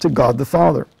to God the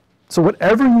Father. So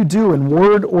whatever you do in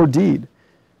word or deed,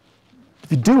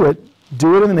 if you do it in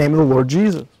the name of the Lord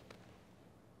Jesus.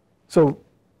 So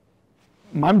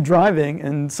I'm driving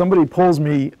and somebody cuts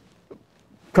me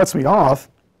off.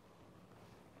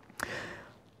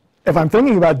 If I'm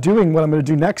thinking about doing what I'm going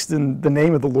to do next in the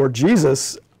name of the Lord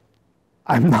Jesus,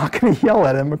 I'm not going to yell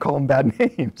at him or call him bad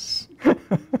names. A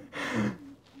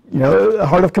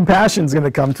heart of compassion is going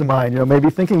to come to mind.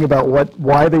 Maybe thinking about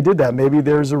why they did that. Maybe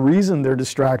there's a reason they're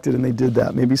distracted and they did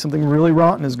that. Maybe something really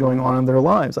rotten is going on in their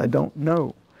lives. I don't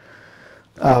know.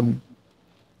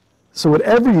 So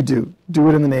whatever you do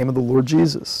it in the name of the Lord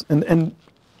Jesus. And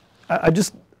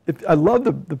I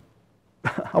love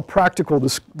how practical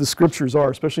the scriptures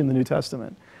are, especially in the New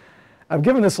Testament. I've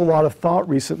given this a lot of thought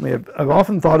recently. I've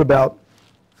often thought about,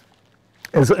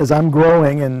 as I'm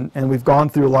growing and we've gone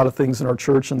through a lot of things in our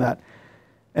church and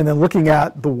then looking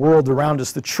at the world around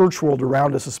us, the church world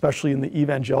around us, especially in the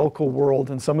evangelical world,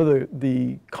 and some of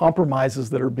the compromises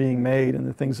that are being made and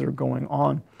the things that are going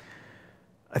on.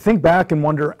 I think back and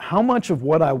wonder how much of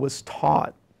what I was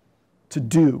taught to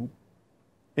do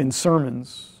in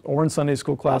sermons or in Sunday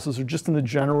school classes or just in the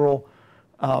general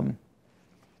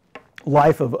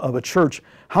life of a church,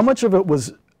 how much of it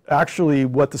was actually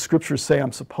what the scriptures say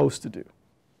I'm supposed to do?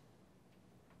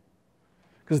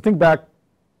 Because I think back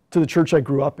to the church I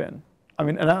grew up in. I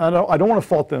mean, and I don't want to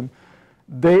fault them.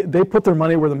 They put their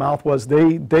money where the mouth was.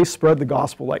 They spread the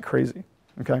gospel like crazy,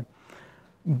 okay?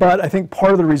 But I think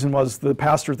part of the reason was the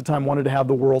pastor at the time wanted to have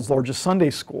the world's largest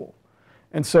Sunday school.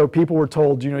 And so people were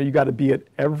told, you got to be at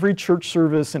every church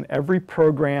service and every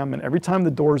program, and every time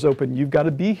the doors open, you've got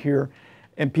to be here.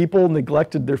 And people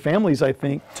neglected their families, I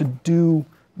think, to do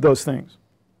those things.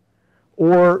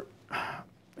 Or,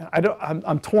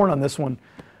 I'm torn on this one.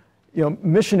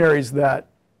 Missionaries that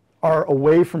are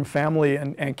away from family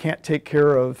and can't take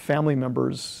care of family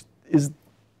members, is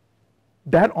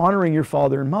that honoring your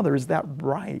father and mother? Is that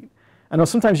right? I know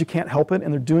sometimes you can't help it,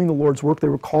 and they're doing the Lord's work. They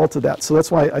were called to that. So that's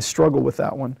why I struggle with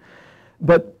that one.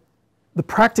 But the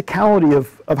practicality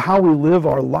of how we live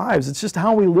our lives, it's just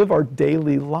how we live our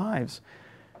daily lives.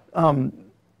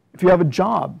 If you have a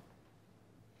job,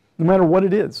 no matter what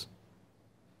it is,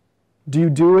 do you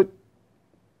do it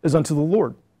as unto the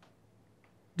Lord?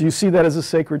 Do you see that as a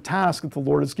sacred task that the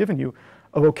Lord has given you?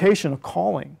 A vocation, a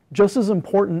calling, just as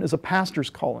important as a pastor's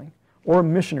calling or a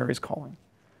missionary's calling.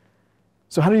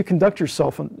 So how do you conduct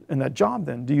yourself in that job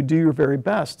then? Do you do your very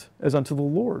best as unto the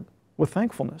Lord with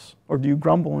thankfulness? Or do you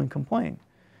grumble and complain?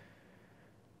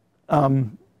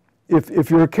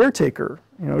 If you're a caretaker,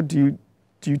 do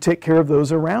you take care of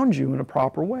those around you in a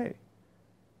proper way?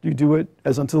 Do you do it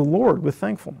as unto the Lord with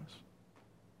thankfulness?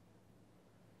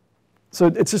 So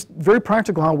it's just very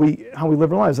practical how we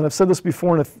live our lives. And I've said this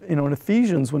before in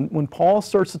Ephesians, when Paul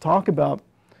starts to talk about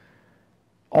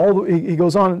he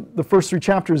goes on the first 3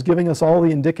 chapters giving us all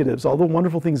the indicatives, all the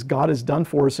wonderful things God has done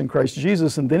for us in Christ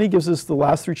Jesus, and then he gives us the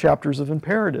last 3 chapters of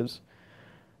imperatives,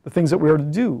 the things that we are to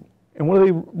do. And what do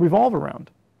they revolve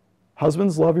around?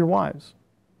 Husbands, love your wives.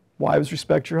 Wives,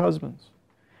 respect your husbands.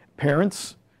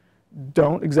 Parents,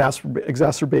 don't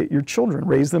exacerbate your children.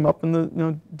 Raise them up in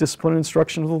the discipline and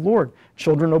instruction of the Lord.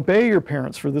 Children, obey your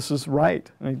parents, for this is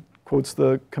right. And he quotes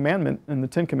the commandment in the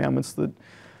 10 Commandments that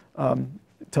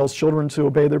tells children to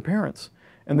obey their parents.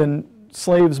 And then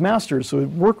slaves, masters, so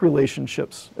work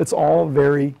relationships. It's all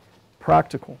very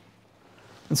practical.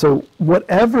 And so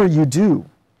whatever you do,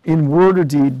 in word or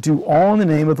deed, do all in the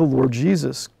name of the Lord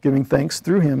Jesus, giving thanks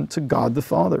through him to God the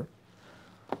Father.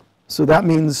 So that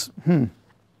means, you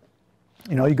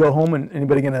go home and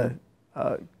anybody going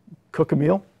to cook a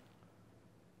meal?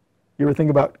 You ever think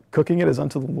about cooking it as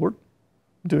unto the Lord?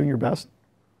 Doing your best?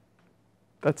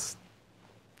 That's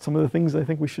some of the things I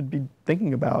think we should be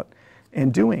thinking about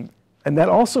and doing. And that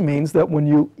also means that when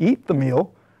you eat the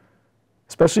meal,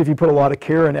 especially if you put a lot of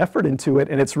care and effort into it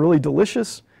and it's really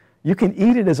delicious, you can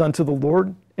eat it as unto the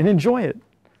Lord and enjoy it.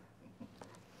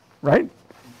 Right?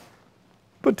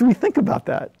 But do we think about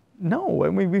that? No. I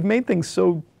mean, we've made things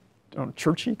so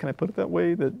churchy, can I put it that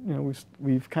way, that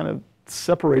we've kind of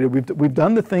separated. We've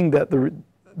done the thing that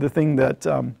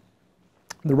the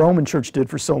Roman Church did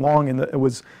for so long, and it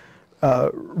was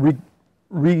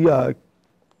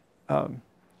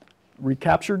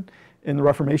recaptured in the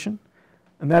Reformation,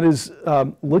 and that is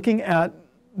looking at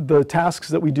the tasks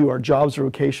that we do, our jobs or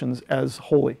vocations, as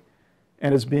holy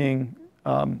and as being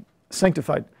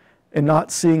sanctified, and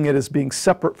not seeing it as being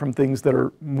separate from things that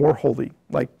are more holy,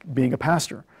 like being a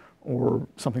pastor or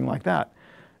something like that.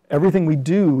 Everything we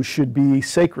do should be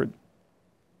sacred,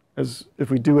 as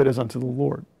if we do it as unto the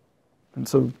Lord. And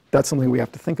so that's something we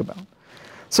have to think about.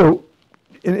 So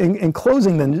in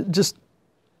closing then, just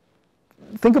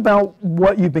think about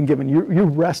what you've been given. You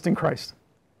rest in Christ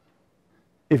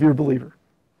if you're a believer.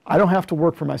 I don't have to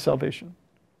work for my salvation.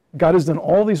 God has done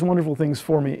all these wonderful things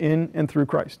for me in and through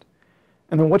Christ.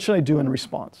 And then what should I do in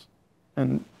response?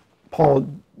 And Paul,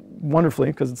 wonderfully,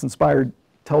 because it's inspired,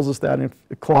 tells us that in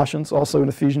Colossians, also in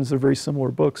Ephesians. They're very similar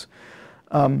books.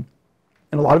 And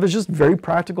a lot of it's just very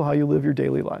practical how you live your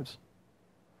daily lives.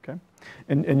 Okay?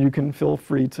 And you can feel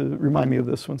free to remind me of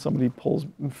this when somebody pulls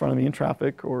in front of me in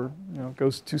traffic or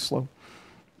goes too slow.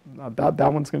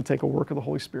 That one's going to take a work of the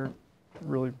Holy Spirit,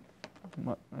 really.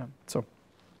 So,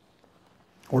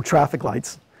 or traffic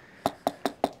lights.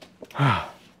 I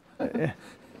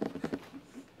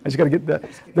just got to get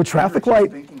the traffic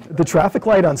light. The traffic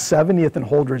light on 70th and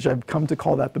Holdridge. I've come to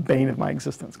call that the bane of my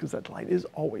existence because that light is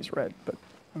always red, but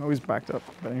I'm always backed up.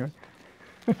 But anyway,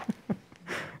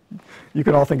 you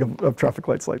can all think of traffic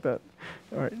lights like that.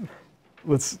 All right,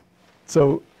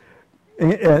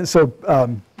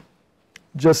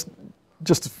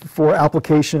 just for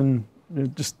application,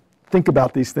 just think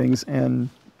about these things and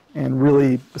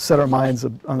really set our minds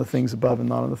on the things above and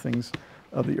not on the things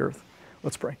of the earth.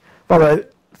 Let's pray. Father,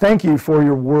 thank you for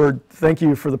your word. Thank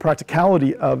you for the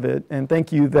practicality of it. And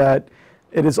thank you that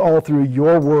it is all through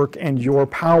your work and your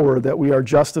power that we are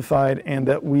justified and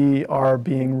that we are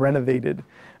being renovated.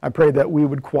 I pray that we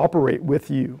would cooperate with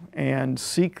you and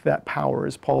seek that power,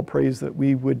 as Paul prays that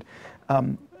we would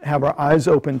have our eyes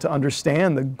open to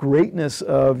understand the greatness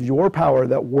of your power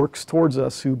that works towards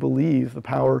us who believe, the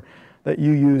power that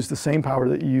you use, the same power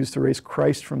that you used to raise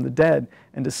Christ from the dead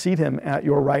and to seat him at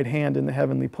your right hand in the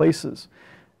heavenly places.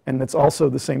 And it's also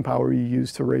the same power you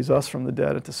used to raise us from the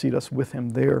dead and to seat us with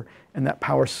him there. And that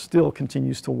power still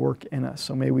continues to work in us.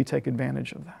 So may we take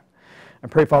advantage of that. I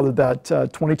pray, Father, that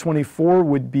 2024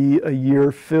 would be a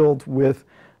year filled with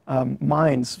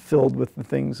minds filled with the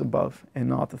things above and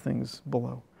not the things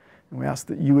below. And we ask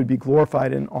that you would be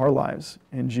glorified in our lives.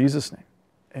 In Jesus' name,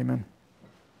 amen.